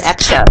going to be your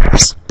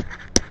excess.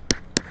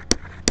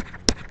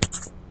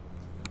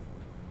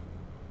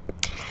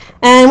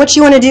 And what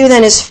you want to do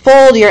then is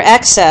fold your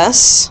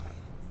excess.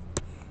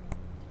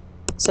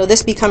 So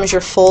this becomes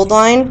your fold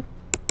line.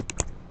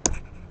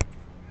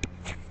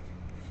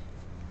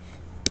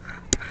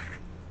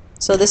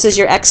 So this is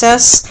your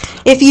excess.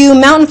 If you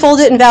mountain fold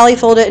it and valley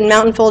fold it and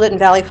mountain fold it and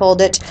valley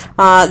fold it,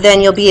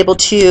 then you'll be able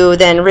to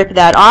then rip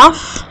that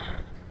off.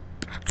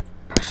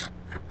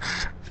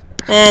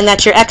 And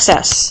that's your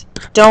excess.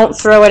 Don't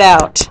throw it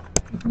out.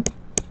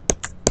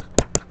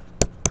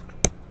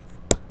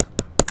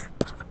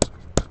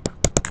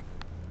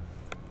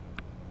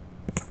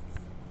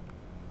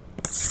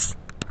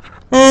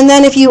 And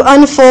then if you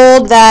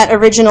unfold that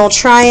original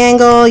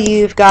triangle,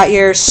 you've got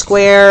your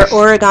square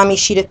origami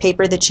sheet of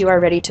paper that you are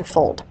ready to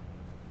fold.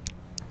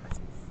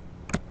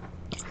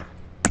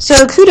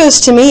 So kudos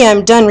to me,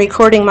 I'm done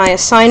recording my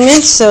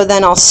assignment, so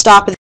then I'll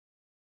stop.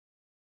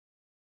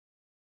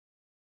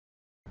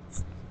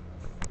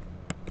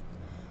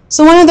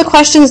 So one of the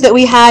questions that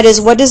we had is,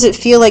 what does it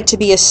feel like to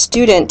be a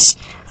student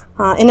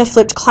in a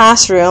flipped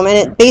classroom? And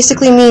it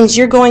basically means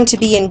you're going to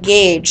be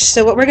engaged.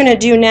 So what we're going to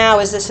do now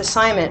is this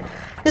assignment.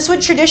 This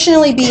would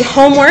traditionally be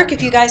homework. If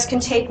you guys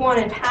can take one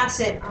and pass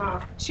it,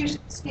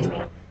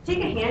 take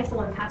a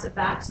handful and pass it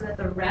back so that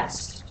the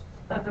rest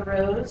of the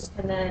rows,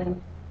 and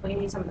then, well, you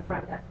need some in the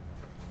front yet.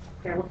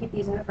 Here, we'll keep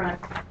these in the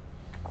front.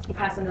 Keep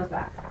passing those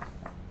back.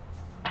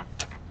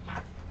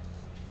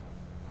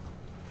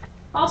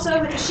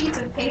 Also, with the sheets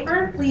of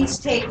paper, please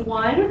take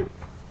one.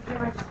 Do you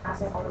mind just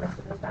passing all the rest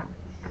of those back?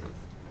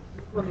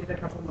 We'll need a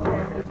couple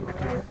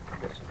more.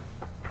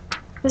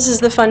 This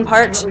is the fun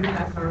part. So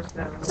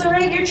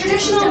right, your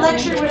traditional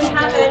lecture would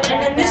happen,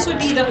 and then this would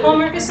be the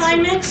homework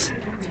assignment.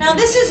 Now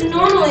this is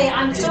normally,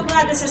 I'm so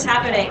glad this is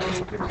happening.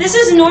 This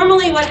is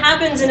normally what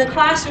happens in a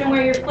classroom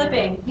where you're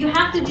flipping. You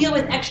have to deal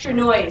with extra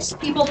noise.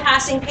 People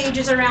passing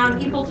pages around,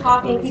 people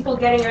talking, people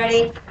getting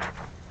ready.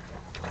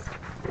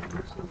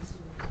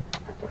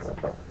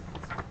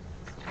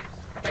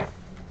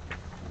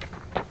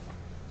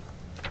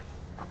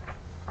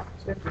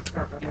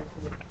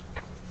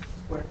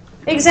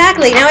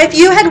 Exactly. Now, if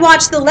you had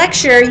watched the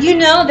lecture, you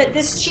know that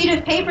this sheet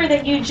of paper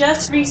that you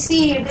just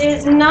received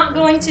is not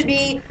going to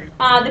be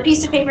the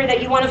piece of paper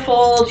that you want to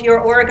fold your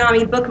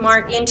origami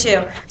bookmark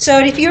into. So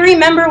if you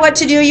remember what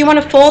to do, you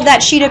want to fold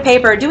that sheet of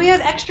paper. Do we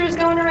have extras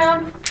going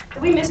around?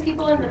 Did we miss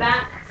people in the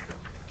back?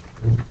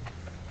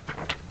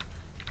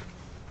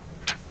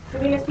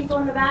 Did we miss people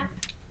in the back?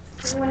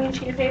 Does anyone need a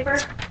sheet of paper?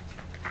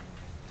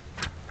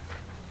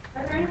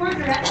 Are there any more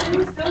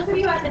directions? Those of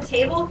you at the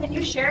table, can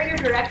you share your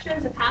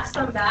directions and pass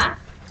them back?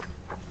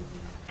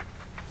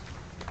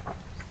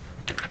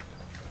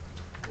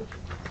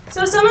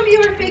 So some of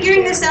you are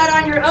figuring this out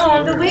on your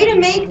own. The way to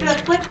make the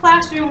flipped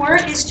classroom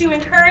work is to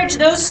encourage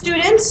those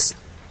students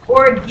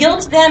or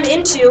guilt them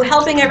into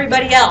helping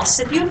everybody else.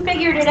 If you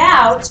figured it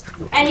out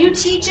and you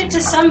teach it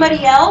to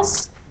somebody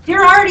else,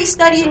 you're already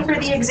studying for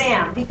the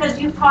exam because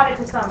you've taught it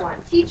to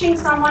someone. Teaching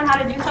someone how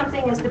to do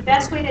something is the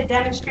best way to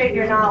demonstrate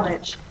your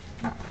knowledge.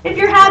 If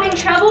you're having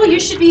trouble, you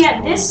should be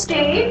at this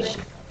stage.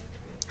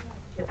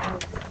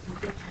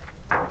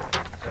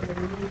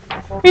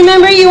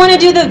 Remember, you want to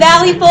do the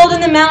valley fold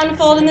and the mountain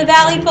fold and the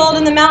valley fold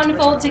and the mountain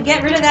fold to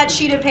get rid of that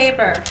sheet of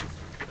paper.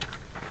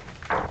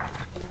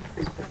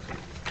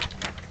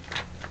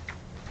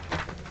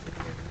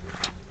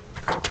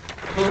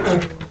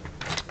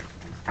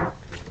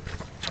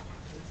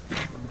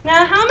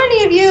 Now, how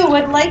many of you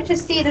would like to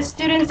see the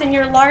students in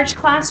your large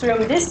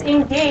classroom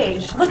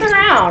disengaged? Look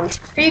around.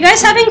 Are you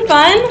guys having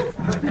fun?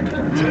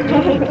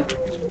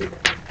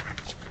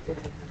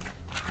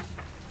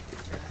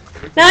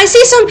 Now, I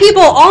see some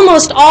people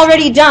almost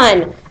already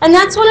done, and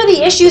that's one of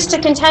the issues to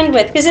contend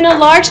with, because in a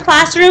large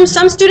classroom,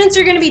 some students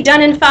are going to be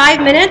done in 5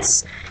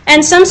 minutes,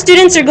 and some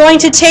students are going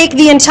to take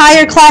the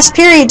entire class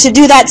period to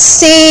do that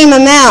same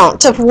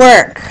amount of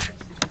work.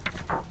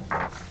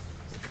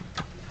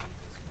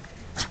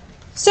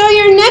 So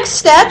your next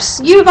steps,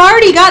 you've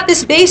already got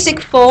this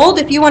basic fold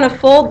if you want to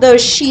fold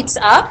those sheets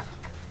up.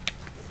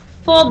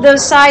 Fold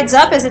those sides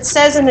up as it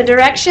says in the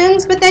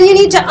directions, but then you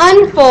need to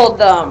unfold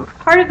them.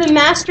 Part of the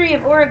mastery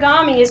of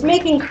origami is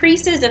making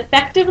creases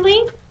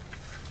effectively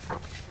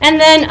and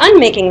then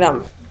unmaking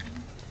them.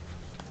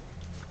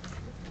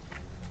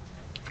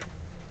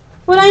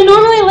 What I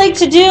normally like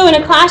to do in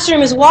a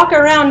classroom is walk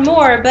around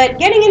more, but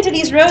getting into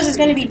these rows is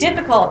going to be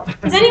difficult.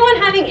 Is anyone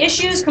having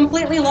issues,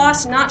 completely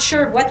lost, not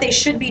sure what they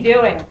should be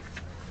doing?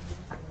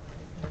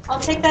 I'll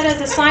take that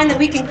as a sign that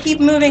we can keep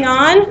moving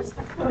on.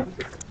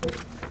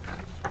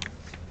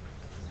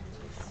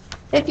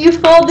 If you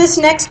fold this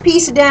next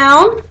piece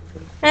down,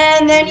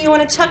 and then you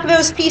want to tuck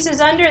those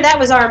pieces under, that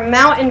was our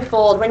mountain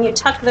fold, when you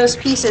tuck those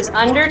pieces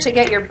under to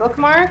get your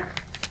bookmark.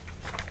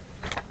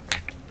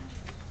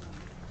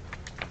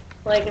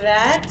 Like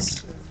that.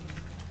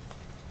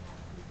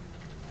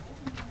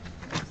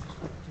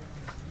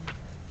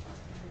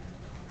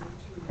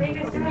 What are you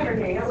guys doing over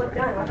here? You don't look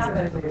done. What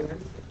happened?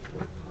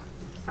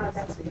 Oh,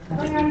 that's it.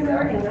 Oh, you're not even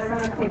working. They're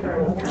on paper.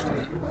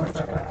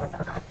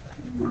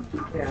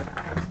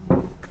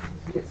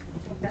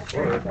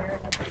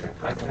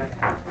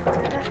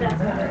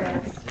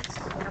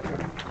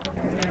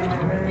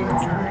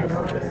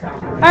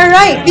 All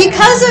right,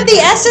 because of the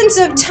essence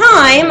of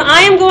time,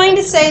 I am going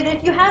to say that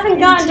if you haven't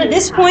gotten to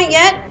this point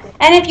yet,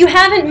 and if you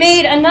haven't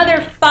made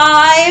another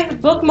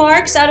 5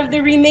 bookmarks out of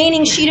the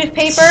remaining sheet of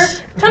paper,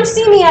 come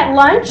see me at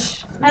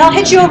lunch, and I'll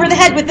hit you over the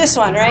head with this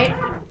one, right?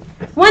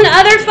 One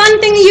other fun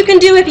thing that you can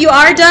do if you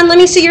are done, let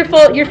me see your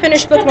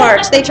finished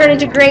bookmarks. They turn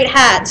into great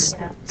hats.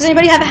 Does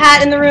anybody have a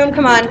hat in the room?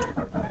 Come on.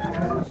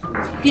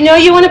 You know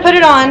you want to put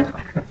it on.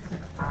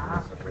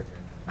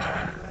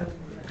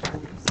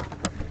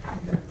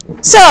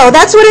 So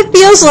that's what it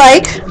feels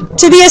like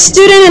to be a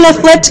student in a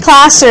flipped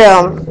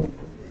classroom.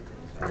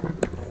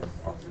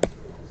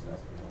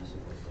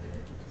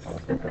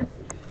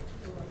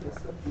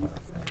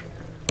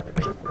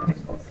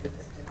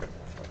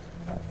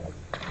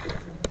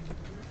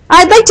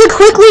 I'd like to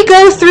quickly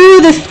go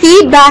through the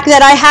feedback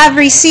that I have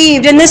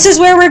received, and this is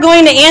where we're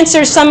going to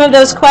answer some of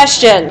those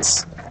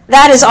questions.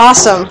 That is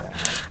awesome.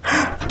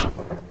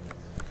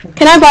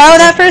 Can I borrow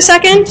that for a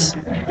second?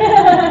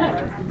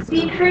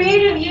 The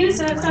creative use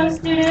of some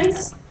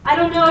students. I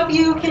don't know if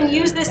you can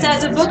use this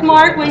as a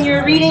bookmark when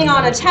you're reading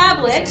on a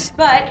tablet,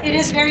 but it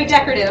is very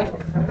decorative.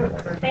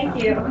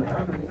 Thank you.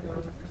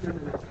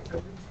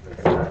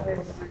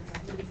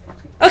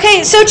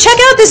 Okay, so check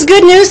out this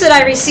good news that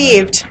I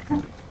received.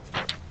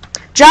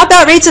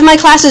 Dropout rates of my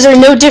classes are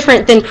no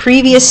different than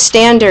previous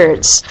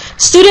standards.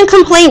 Student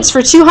complaints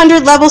for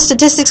 200 level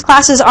statistics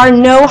classes are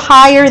no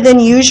higher than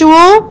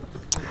usual.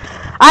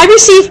 I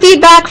received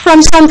feedback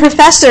from some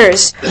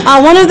professors.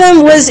 One of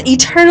them was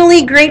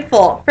eternally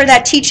grateful for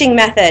that teaching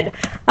method.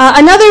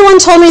 Another one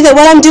told me that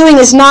what I'm doing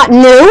is not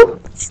new.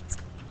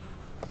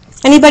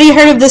 Anybody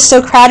heard of the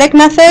Socratic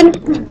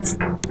method?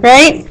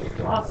 Right?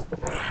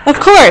 Of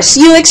course,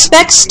 you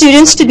expect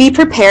students to be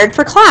prepared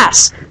for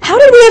class. How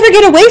did we ever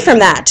get away from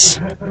that?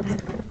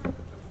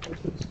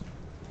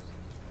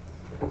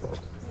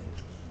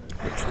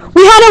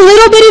 We had a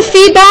little bit of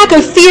feedback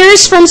of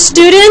fears from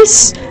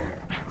students.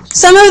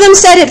 Some of them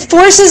said it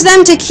forces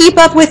them to keep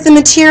up with the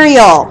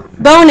material.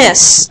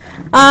 Bonus.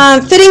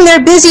 Fitting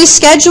their busy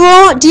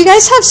schedule. Do you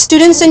guys have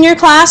students in your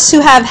class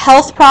who have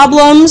health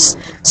problems?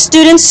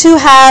 Students who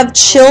have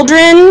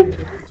children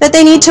that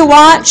they need to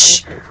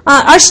watch?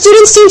 Our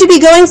students seem to be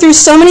going through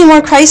so many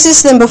more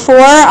crises than before,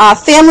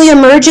 family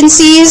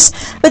emergencies,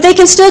 but they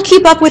can still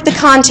keep up with the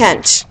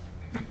content.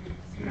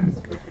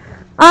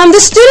 The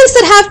students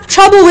that have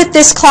trouble with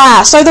this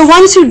class are the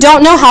ones who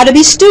don't know how to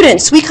be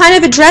students. We kind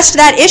of addressed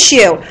that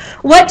issue.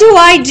 What do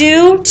I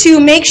do to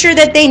make sure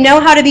that they know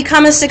how to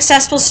become a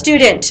successful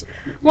student?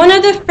 One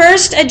of the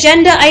first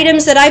agenda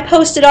items that I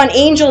posted on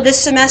Angel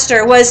this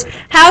semester was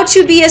how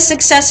to be a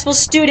successful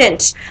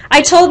student.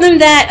 I told them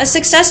that a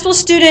successful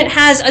student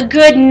has a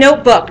good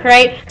notebook,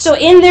 right? So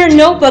in their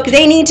notebook,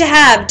 they need to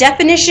have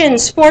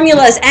definitions,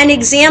 formulas, and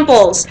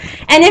examples.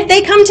 And if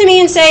they come to me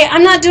and say,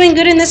 I'm not doing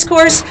good in this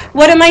course,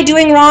 what am I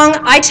doing wrong?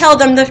 I tell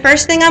them the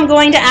first thing I'm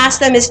going to ask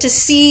them is to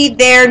see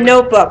their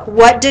notebook.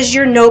 What does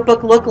your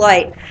notebook look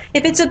like?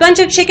 If it's a bunch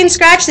of chicken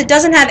scratch that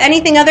doesn't have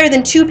anything other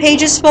than 2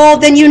 pages full,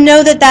 then you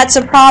know that that's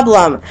a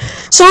problem.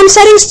 So I'm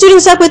setting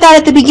students up with that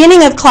at the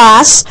beginning of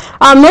class.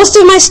 Most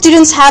of my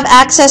students have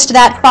access to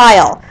that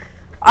file.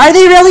 Are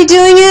they really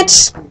doing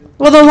it?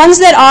 Well, the ones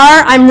that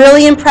are, I'm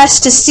really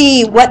impressed to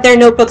see what their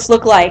notebooks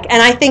look like,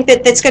 and I think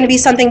that that's going to be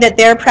something that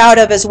they're proud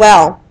of as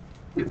well.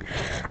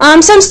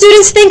 Some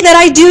students think that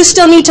I do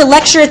still need to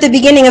lecture at the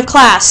beginning of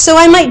class, so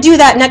I might do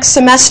that next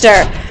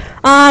semester.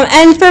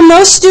 And for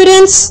most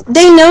students,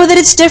 they know that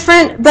it's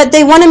different, but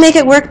they want to make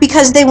it work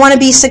because they want to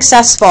be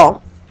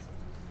successful.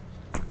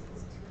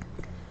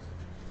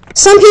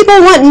 Some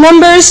people want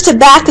numbers to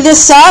back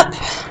this up.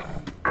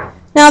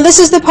 Now, this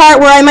is the part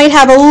where I might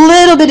have a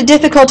little bit of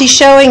difficulty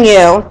showing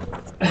you.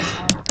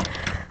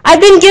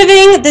 I've been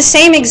giving the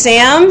same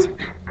exam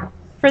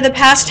for the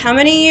past how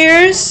many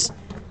years?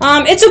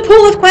 It's a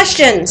pool of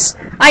questions.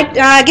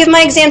 I give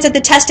my exams at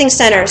the testing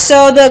center,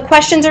 so the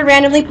questions are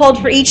randomly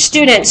pulled for each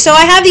student. So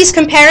I have these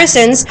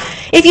comparisons.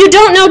 If you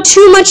don't know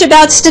too much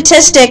about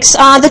statistics,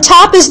 the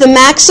top is the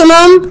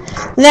maximum,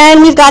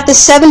 then we've got the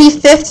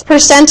 75th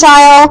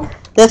percentile,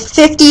 the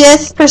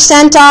 50th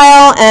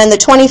percentile, and the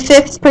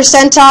 25th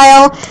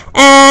percentile,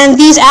 and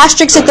these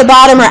asterisks at the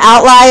bottom are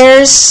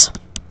outliers.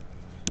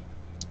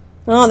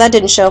 Oh, that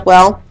didn't show up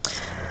well.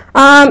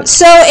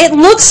 So it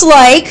looks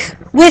like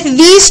with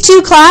these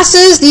two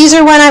classes, these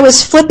are when I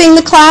was flipping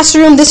the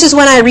classroom. This is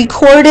when I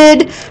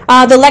recorded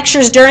the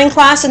lectures during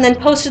class and then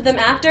posted them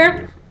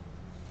after.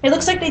 It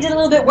looks like they did a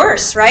little bit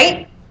worse,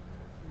 right?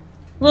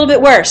 A little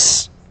bit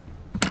worse.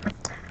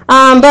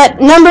 But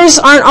numbers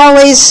aren't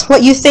always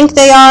what you think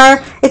they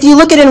are. If you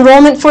look at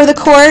enrollment for the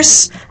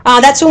course,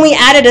 that's when we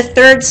added a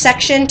third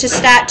section to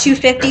Stat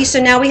 250.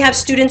 So now we have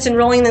students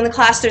enrolling in the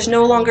class. There's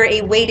no longer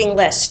a waiting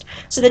list.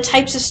 So the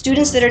types of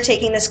students that are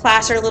taking this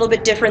class are a little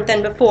bit different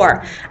than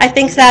before. I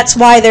think that's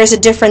why there's a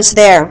difference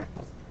there.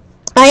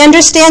 I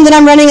understand that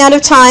I'm running out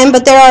of time,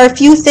 but there are a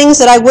few things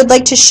that I would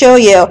like to show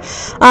you.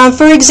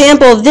 For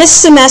example, this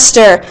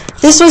semester,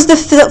 this was the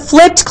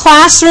flipped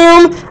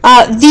classroom.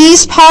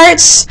 These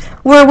parts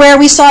were where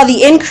we saw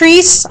the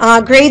increase.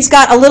 Grades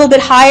got a little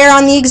bit higher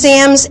on the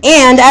exams,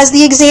 and as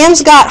the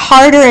exams got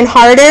harder and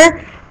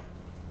harder,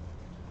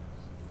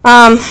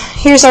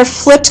 here's our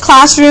flipped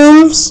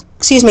classrooms.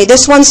 Excuse me,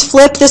 this one's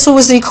flipped, this one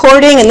was the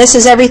recording, and this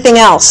is everything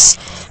else.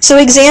 So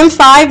exam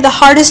 5, the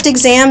hardest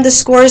exam, the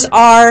scores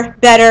are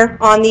better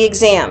on the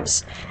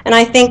exams. And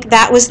I think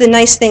that was the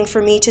nice thing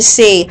for me to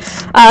see.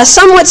 A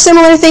somewhat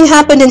similar thing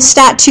happened in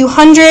Stat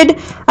 200.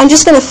 I'm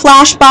just going to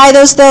flash by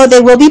those, though.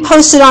 They will be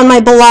posted on my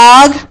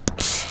blog.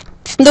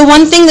 The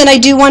one thing that I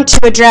do want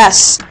to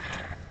address,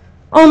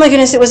 oh my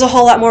goodness, it was a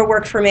whole lot more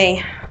work for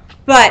me.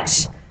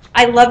 But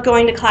I love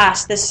going to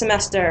class this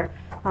semester.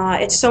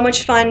 It's so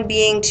much fun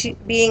being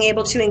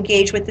able to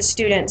engage with the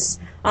students.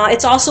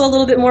 It's also a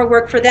little bit more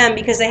work for them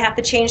because they have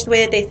to change the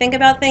way that they think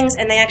about things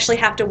and they actually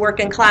have to work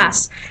in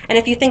class. And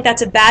if you think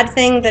that's a bad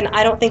thing, then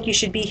I don't think you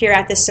should be here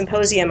at this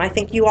symposium. I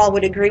think you all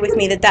would agree with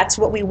me that that's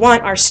what we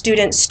want our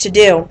students to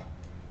do.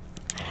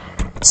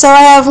 So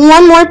I have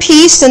one more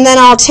piece and then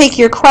I'll take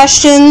your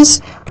questions.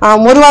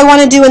 What do I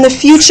want to do in the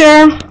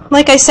future?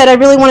 Like I said, I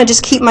really want to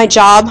just keep my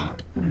job.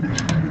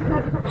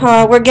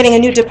 We're getting a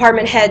new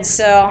department head,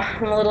 so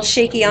I'm a little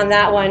shaky on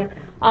that one.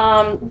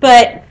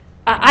 But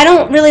I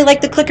don't really like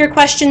the clicker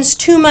questions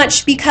too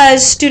much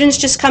because students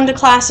just come to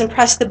class and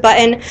press the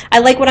button. I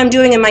like what I'm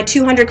doing in my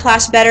 200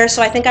 class better,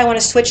 so I think I want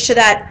to switch to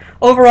that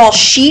overall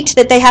sheet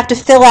that they have to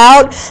fill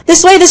out.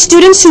 This way the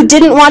students who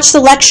didn't watch the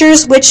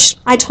lectures, which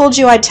I told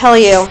you I'd tell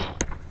you,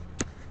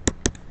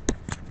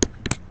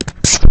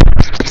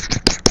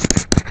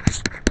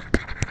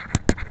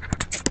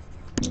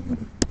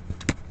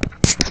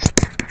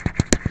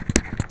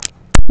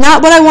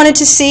 not what I wanted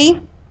to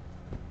see.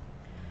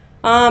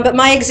 But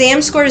my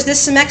exam scores this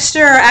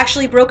semester are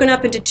actually broken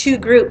up into two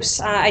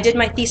groups. I did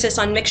my thesis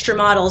on mixture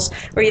models,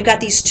 where you've got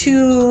these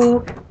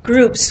two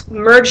groups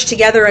merged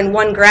together in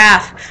one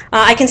graph.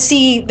 I can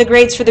see the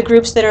grades for the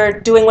groups that are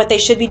doing what they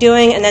should be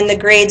doing, and then the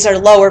grades are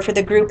lower for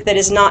the group that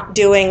is not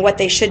doing what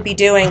they should be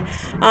doing.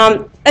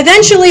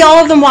 Eventually, all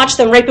of them watch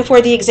them right before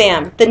the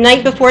exam. The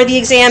night before the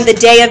exam, the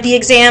day of the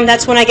exam,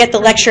 that's when I get the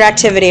lecture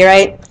activity,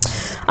 right?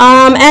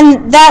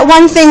 And that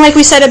one thing, like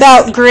we said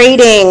about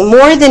grading,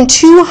 more than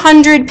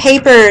 200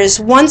 papers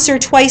once or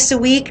twice a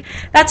week,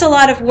 that's a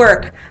lot of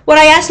work. What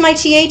I asked my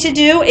TA to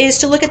do is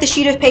to look at the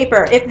sheet of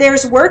paper. If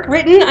there's work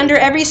written under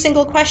every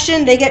single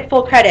question, they get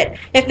full credit.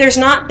 If there's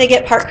not, they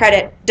get part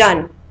credit.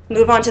 Done.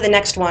 Move on to the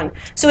next one.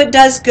 So it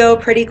does go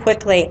pretty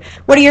quickly.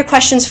 What are your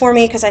questions for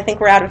me? Because I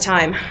think we're out of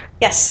time.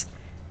 Yes?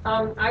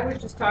 I was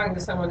just talking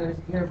to someone who's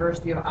at the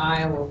University of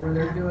Iowa where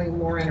they're doing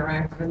more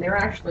interactive, and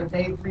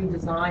they've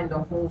redesigned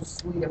a whole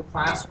suite of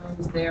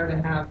classrooms there to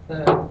have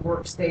the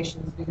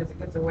workstations because it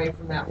gets away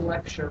from that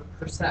lecture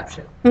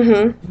perception.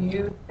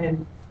 Mm-hmm.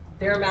 And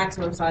their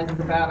maximum size is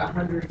about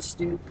 100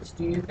 students.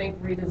 Do you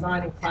think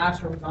redesigning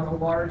classrooms on a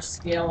large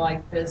scale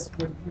like this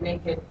would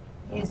make it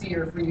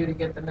easier for you to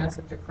get the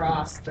message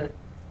across that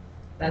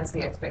that's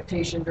the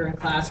expectation during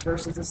class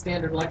versus a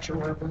standard lecture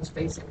where everyone's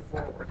facing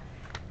forward?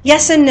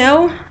 Yes and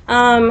no.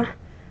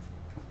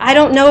 I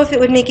don't know if it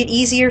would make it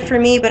easier for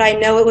me, but I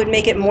know it would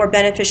make it more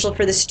beneficial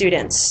for the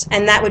students,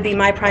 and that would be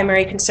my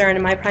primary concern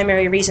and my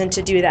primary reason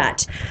to do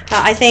that.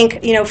 I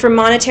think, for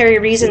monetary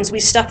reasons, we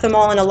stuff them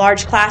all in a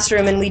large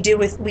classroom and we deal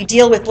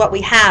with what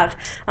we have.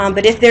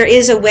 But if there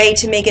is a way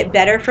to make it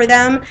better for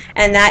them,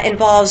 and that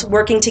involves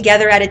working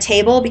together at a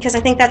table, because I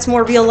think that's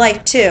more real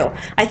life too.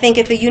 I think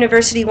if a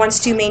university wants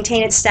to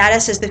maintain its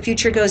status as the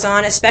future goes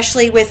on,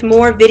 especially with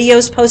more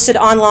videos posted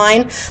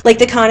online, like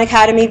the Khan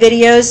Academy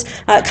videos,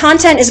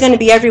 content is going to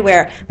be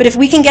everywhere. But if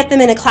we can get them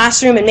in a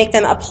classroom and make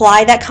them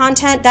apply that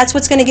content, that's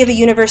what's going to give a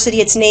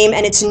university its name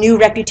and its new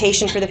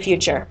reputation for the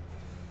future.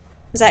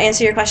 Does that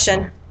answer your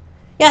question?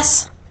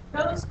 Yes?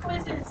 Those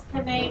quizzes,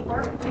 can they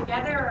work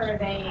together, or are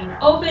they...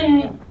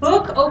 Open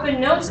book, open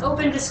notes,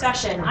 open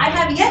discussion. I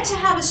have yet to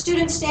have a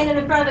student stand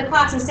in front of the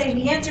class and say,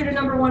 the answer to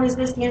number 1 is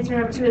this, the answer to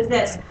number 2 is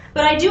this.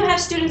 But I do have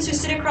students who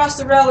sit across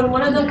the row and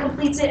one of them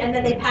completes it and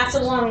then they pass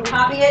it along and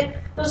copy it.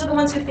 Those are the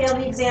ones who fail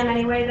the exam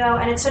anyway, though,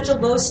 and it's such a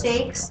low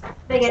stakes.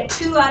 They get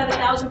 2 out of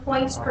 1,000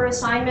 points per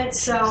assignment,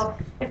 so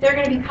if they're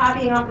going to be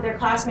copying off of their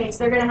classmates,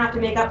 they're going to have to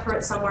make up for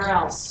it somewhere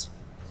else.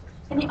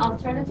 Any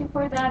alternative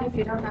for that if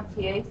you don't have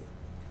TAs?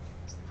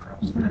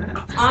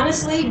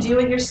 Honestly, do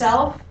it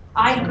yourself.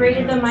 I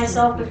graded them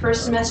myself the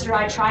first semester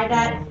I tried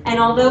that, and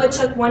although it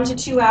took 1 to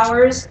 2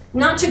 hours,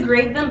 not to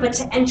grade them, but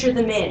to enter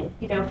them in,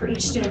 for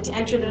each student, to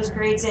enter those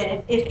grades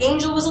in. If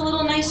Angel was a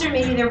little nicer,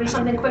 maybe there would be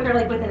something quicker,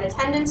 like with an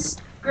attendance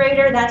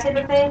grader, that type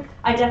of thing.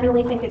 I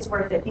definitely think it's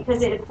worth it,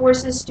 because it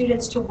forces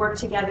students to work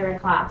together in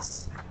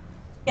class.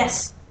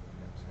 Yes?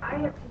 I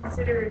have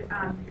considered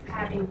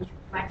having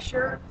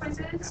lecture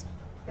quizzes,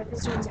 that the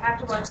students have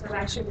to watch the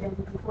lecture, then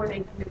before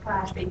they come to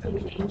class, they take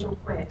an Angel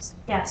quiz.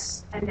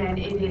 Yes. And then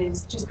it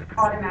is just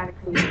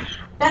automatically...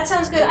 That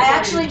sounds good. I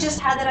actually just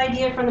had that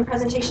idea from the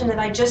presentation that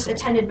I just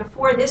attended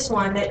before this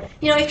one, that,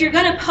 if you're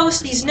going to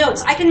post these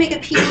notes, I can make a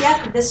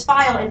PDF of this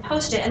file and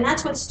post it, and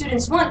that's what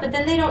students want, but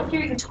then they don't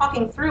hear you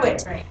talking through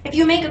it. Right. If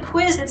you make a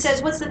quiz that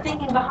says, what's the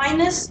thinking behind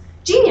this?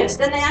 Genius.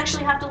 Then they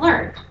actually have to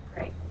learn.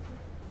 Right.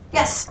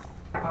 Yes?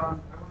 I work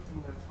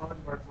in the College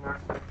of Arts and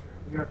Architecture.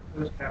 We are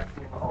closed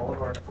captioning all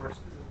of our courses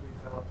as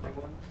we develop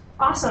new ones.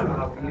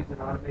 Awesome. We use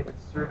an automated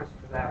service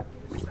for that.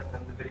 We just send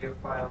them the video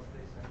files.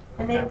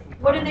 They And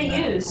send what do they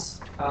use?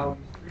 We use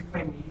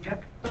three-way media.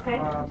 Okay.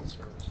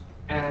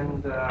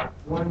 And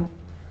one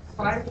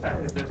side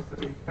effect of this that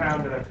we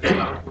found that I just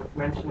thought was worth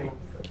mentioning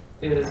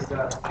is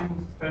students,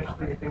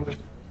 especially if English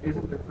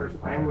isn't their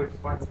first language,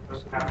 find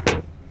those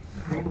captions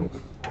extremely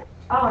useful.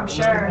 Oh, I'm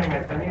sure. Another thing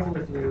I've been able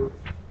to do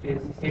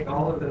is take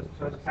all of those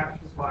closed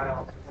captions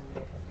files and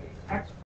make a text